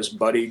 shots, and his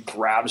buddy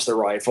grabs the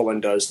rifle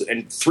and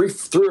three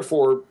or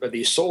four of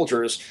these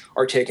soldiers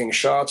are taking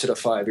shots at a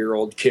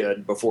 5-year-old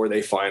kid before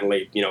they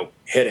finally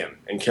hit him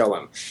and kill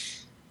him,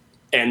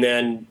 and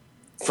then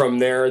from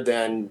there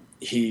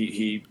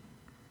he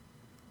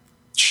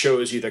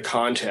shows you the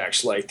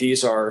context. Like,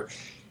 these are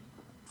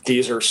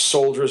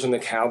soldiers in the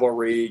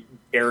cavalry,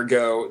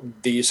 ergo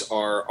these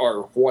are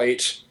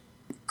white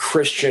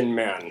Christian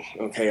men,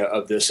 okay,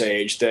 of this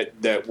age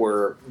that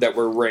were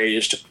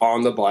raised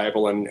on the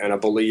Bible and a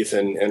belief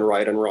in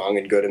right and wrong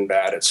and good and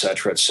bad,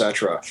 etc.,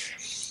 etc.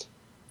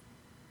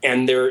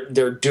 And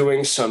they're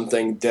doing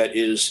something that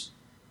is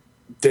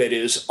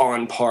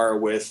on par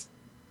with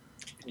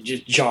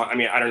John. I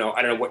mean, I don't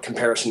know what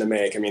comparison to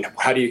make. I mean,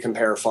 how do you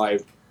compare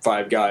five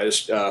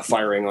guys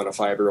firing on a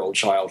 5-year-old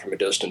child from a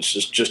distance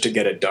just to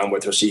get it done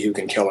with, or see who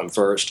can kill him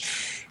first?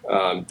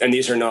 And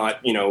these are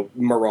not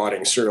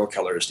marauding serial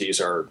killers.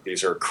 These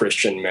are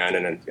Christian men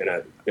in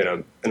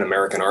an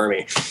American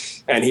army.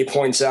 And he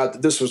points out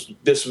that this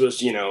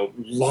was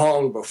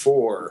long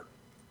before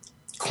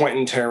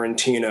Quentin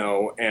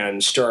Tarantino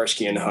and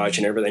Starsky and Hutch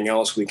and everything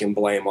else we can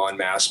blame on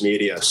mass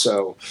media.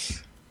 So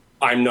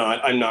I'm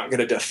not going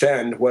to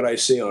defend what I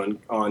see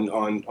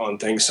on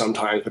things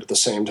sometimes, but at the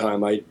same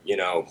time,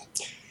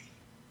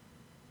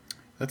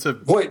 that's a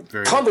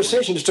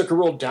conversation just took a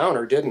real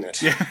downer, didn't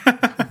it?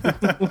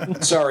 Yeah.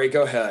 Sorry,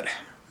 go ahead.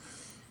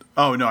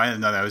 Oh no,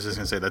 I was just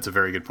going to say that's a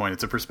very good point.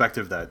 It's a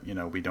perspective that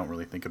we don't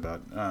really think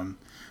about,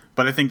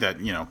 but I think that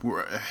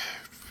we're,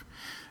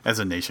 as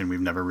a nation,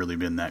 we've never really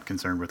been that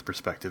concerned with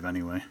perspective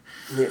anyway.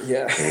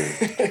 Yeah.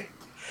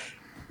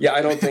 Yeah,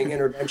 I don't think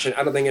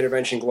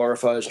intervention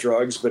glorifies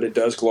drugs, but it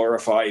does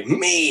glorify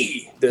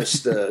me.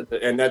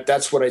 And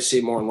that's what I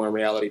see more and more in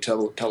reality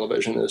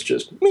television, is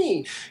just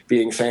me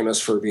being famous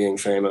for being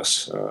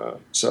famous. Well,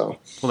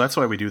 that's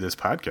why we do this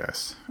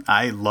podcast.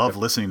 I love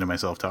listening to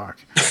myself talk.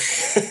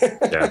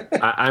 Yeah,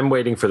 I'm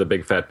waiting for the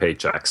big fat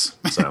paychecks.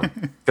 So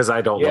because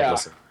I don't love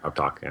listening to myself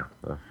talk.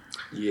 Yeah.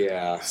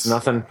 Yeah, it's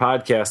nothing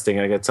podcasting.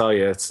 I gotta tell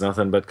you, it's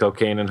nothing but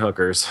cocaine and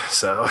hookers.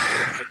 So.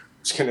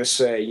 I was going to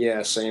say,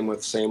 yeah, same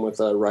with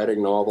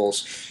writing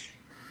novels.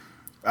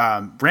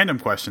 Random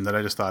question that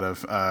I just thought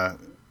of.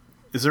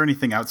 Is there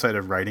anything outside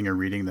of writing or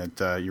reading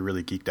that you're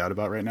really geeked out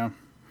about right now?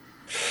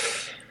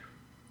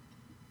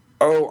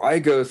 Oh, I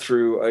go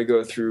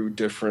through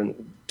different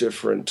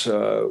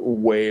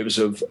waves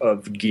of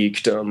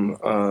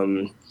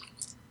geekdom.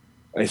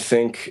 I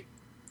think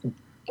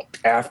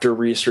after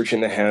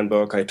researching the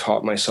handbook, I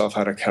taught myself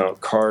how to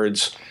count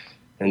cards.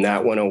 And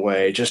that went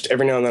away. Just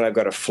every now and then I've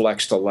got to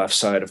flex the left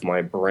side of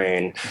my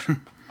brain.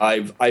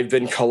 I've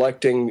been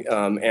collecting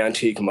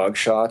antique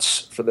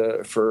mugshots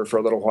for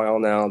a little while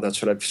now. That's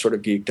what I've sort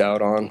of geeked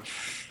out on.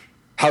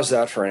 How's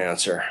that for an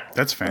answer?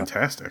 That's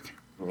fantastic.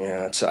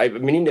 Yeah, I've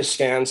been meaning to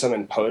scan some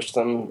and post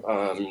them.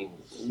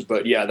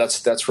 But yeah,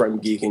 that's where I'm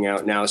geeking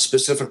out now,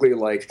 specifically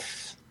like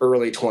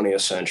early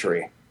 20th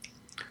century.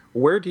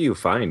 Where do you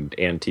find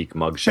antique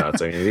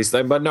mugshots? I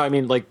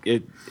mean,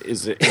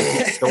 is it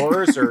in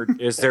stores, or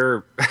is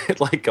there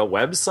like a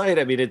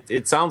website? I mean,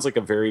 it sounds like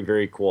a very,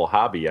 very cool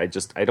hobby. I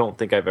don't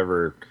think I've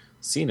ever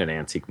seen an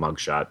antique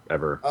mugshot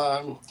ever.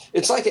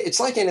 It's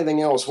like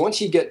anything else.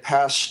 Once you get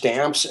past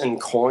stamps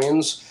and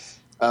coins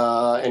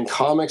and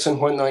comics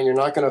and whatnot, you're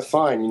not going to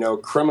find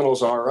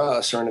Criminals R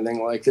Us or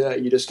anything like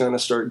that. You just going to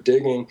start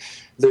digging.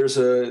 There's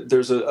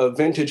a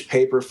vintage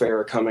paper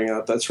fair coming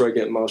up. That's where I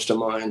get most of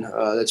mine.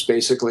 That's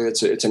basically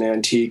it's an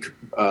antique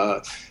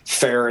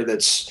fair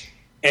that's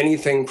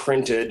anything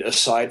printed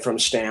aside from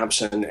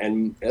stamps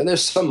and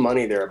there's some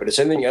money there, but it's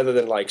anything other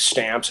than like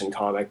stamps and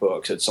comic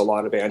books. It's a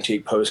lot of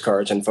antique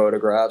postcards and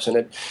photographs, and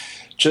it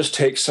just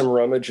takes some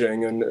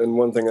rummaging. And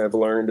one thing I've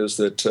learned is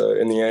that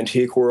in the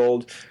antique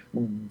world,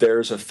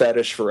 there's a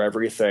fetish for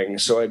everything.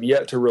 So I've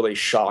yet to really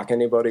shock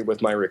anybody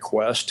with my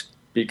request,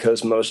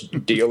 because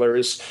most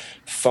dealers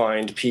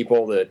find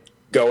people that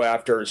go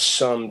after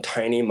some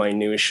tiny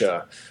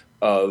minutia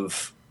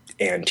of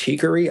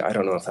antiquery. I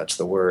don't know if that's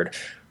the word.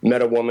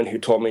 Met a woman who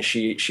told me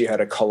she had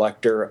a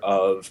collector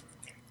of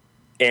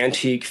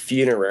antique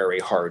funerary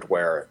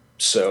hardware,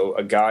 So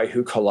a guy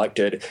who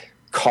collected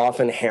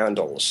coffin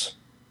handles.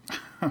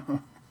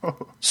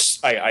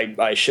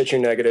 I shit you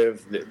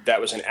negative.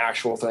 That was an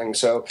actual thing.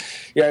 So,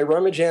 yeah, I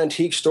rummage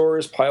antique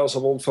stores, piles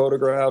of old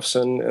photographs,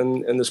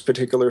 and this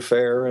particular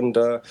fair, and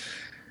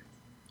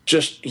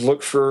just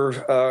look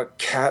for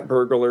cat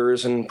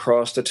burglars and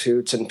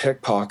prostitutes and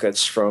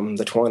pickpockets from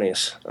the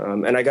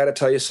 1920s. And I got to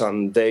tell you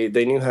something.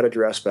 They knew how to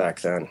dress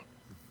back then.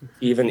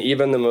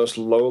 Even the most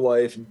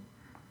low-life,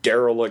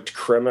 derelict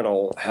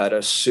criminal had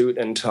a suit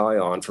and tie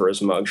on for his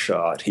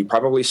mugshot. He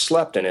probably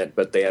slept in it,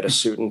 but they had a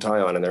suit and tie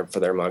on in there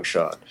for their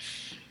mugshot.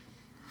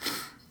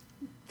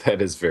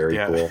 That is very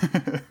cool.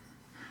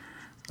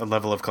 A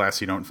level of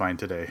class you don't find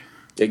today.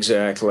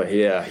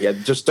 Exactly, yeah.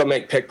 Just don't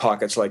make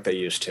pickpockets like they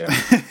used to.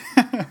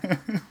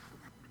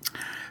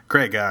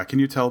 Craig, can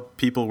you tell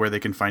people where they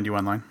can find you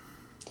online?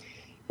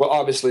 Well,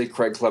 obviously,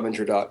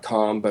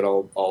 CraigClevenger.com, but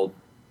I'll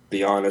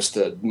be honest,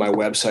 my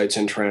website's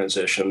in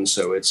transition,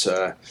 so it's...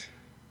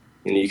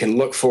 you can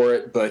look for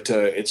it, but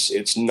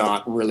it's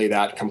not really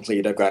that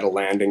complete. I've got a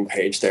landing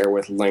page there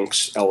with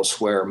links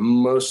elsewhere.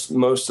 Most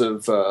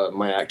of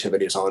my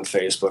activity is on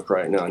Facebook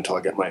right now until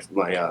I get my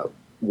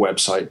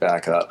website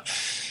back up.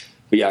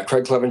 But yeah,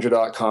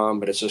 CraigClevenger.com,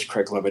 but it's just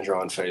Craig Clevenger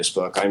on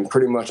Facebook. I'm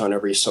pretty much on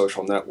every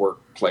social network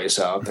place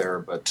out there,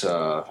 but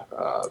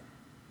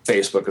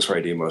Facebook is where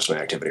I do most of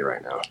my activity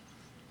right now.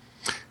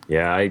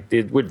 Yeah,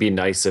 it would be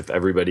nice if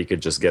everybody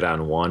could just get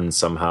on one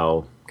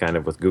somehow, kind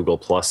of with Google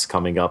Plus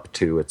coming up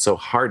too. It's so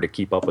hard to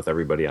keep up with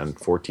everybody on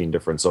 14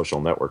 different social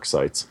network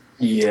sites.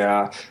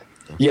 Yeah.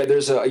 Yeah,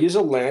 I use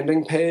a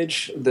landing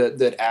page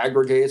that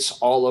aggregates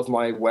all of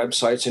my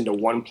websites into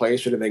one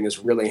place, which I think is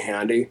really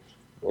handy.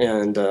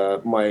 And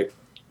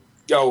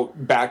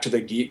back to the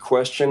geek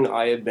question,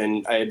 I have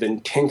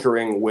been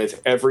tinkering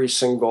with every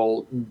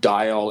single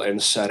dial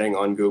and setting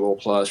on Google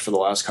Plus for the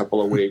last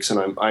couple of weeks,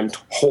 and I'm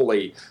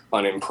wholly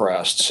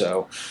unimpressed.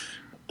 So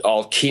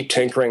I'll keep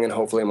tinkering, and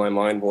hopefully my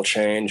mind will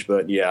change.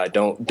 But yeah,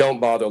 don't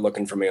bother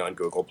looking for me on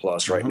Google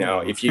Plus right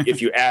now. If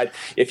you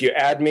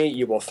add me,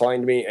 you will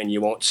find me, and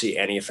you won't see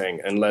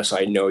anything unless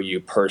I know you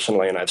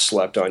personally and I've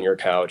slept on your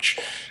couch.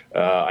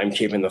 I'm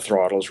keeping the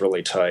throttles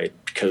really tight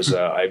because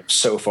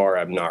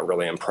I'm not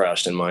really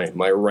impressed, and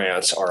my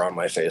rants are on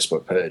my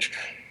Facebook page.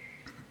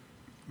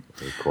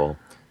 Very cool.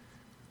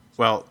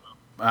 Well,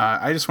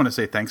 I just want to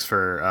say thanks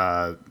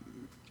for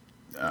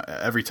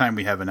every time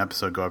we have an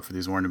episode go up for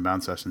these Warmed and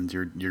Bound sessions,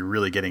 you're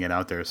really getting it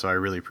out there. So I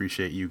really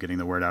appreciate you getting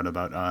the word out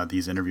about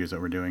these interviews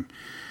that we're doing.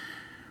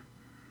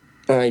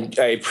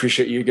 I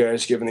appreciate you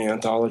guys giving the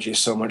anthology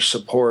so much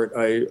support.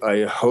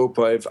 I hope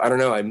I don't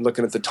know, I'm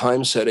looking at the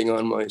time setting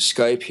on my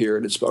Skype here,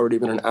 and it's already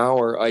been an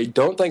hour. I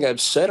don't think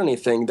I've said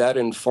anything that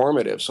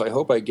informative, so I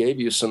hope I gave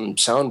you some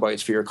sound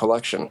bites for your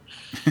collection.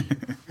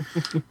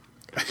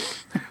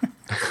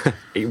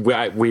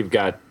 We've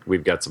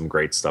got some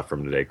great stuff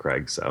from today,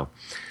 Craig, so...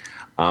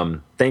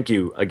 thank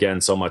you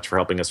again so much for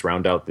helping us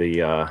round out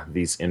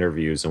these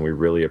interviews, and we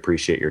really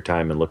appreciate your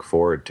time and look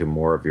forward to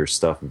more of your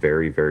stuff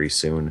very, very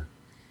soon.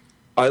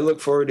 I look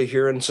forward to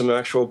hearing some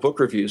actual book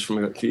reviews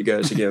from you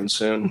guys again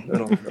soon.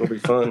 It'll be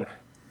fun.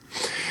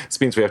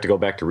 This means we have to go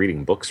back to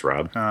reading books,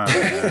 Rob.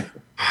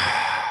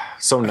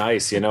 So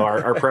nice.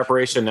 Our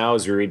preparation now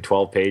is we read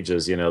 12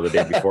 pages, the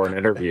day before an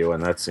interview,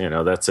 and that's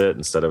it,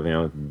 instead of,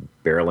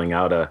 barreling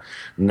out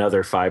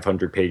another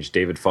 500-page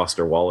David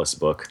Foster Wallace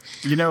book.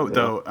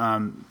 Though,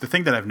 the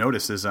thing that I've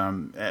noticed is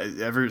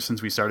ever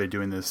since we started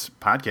doing this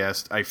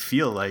podcast, I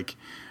feel like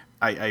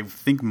I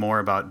think more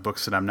about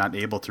books that I'm not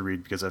able to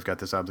read because I've got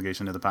this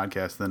obligation to the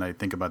podcast than I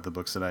think about the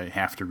books that I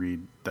have to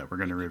read that we're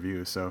going to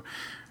review. So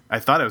I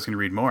thought I was going to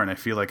read more, and I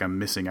feel like I'm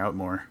missing out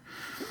more.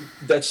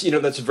 That's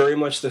very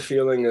much the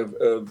feeling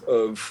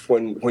of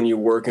when you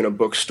work in a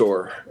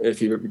bookstore.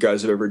 If you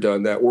guys have ever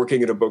done that,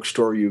 working at a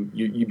bookstore,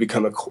 you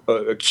become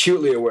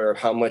acutely aware of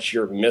how much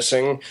you're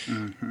missing,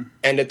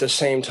 and at the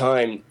same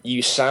time,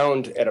 you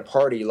sound at a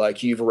party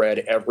like you've read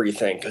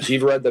everything because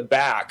you've read the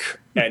back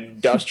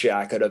and dust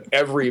jacket of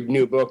every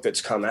new book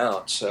that's come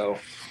out. So.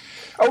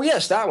 Oh,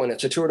 yes, that one.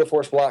 It's a tour de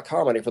force black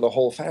comedy for the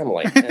whole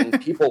family. And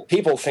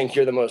people think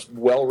you're the most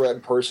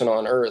well-read person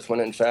on earth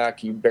when, in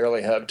fact, you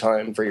barely have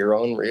time for your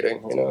own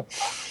reading, Well,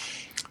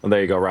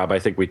 there you go, Rob. I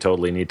think we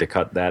totally need to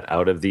cut that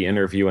out of the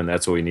interview, and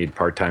that's what we need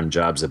part-time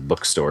jobs at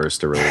bookstores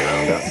to really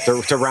round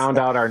out, to round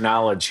out our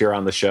knowledge here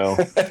on the show.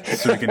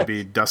 So we can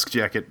be dust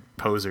jacket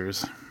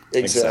posers.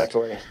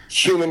 Exactly.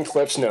 Human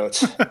Cliff's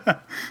Notes.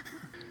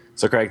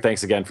 So, Craig,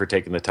 thanks again for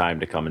taking the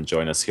time to come and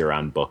join us here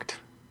on Booked.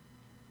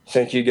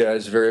 Thank you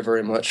guys very,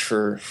 very much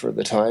for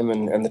the time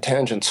and the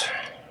tangents.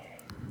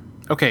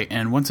 Okay,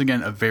 and once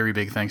again, a very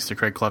big thanks to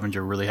Craig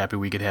Clevenger. Really happy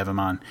we could have him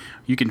on.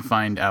 You can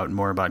find out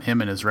more about him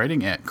and his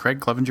writing at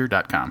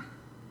CraigClevenger.com.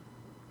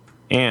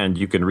 And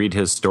you can read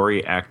his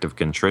story, Act of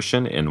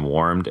Contrition, in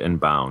Warmed and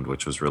Bound,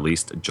 which was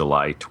released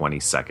July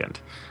 22nd.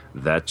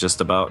 That just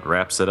about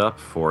wraps it up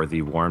for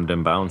the Warmed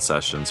and Bound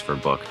sessions for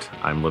Booked.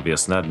 I'm Livia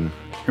Snedden.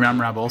 And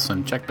I'm Rob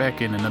Olson. Check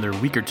back in another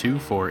week or two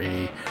for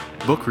a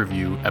book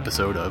review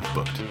episode of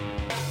Booked.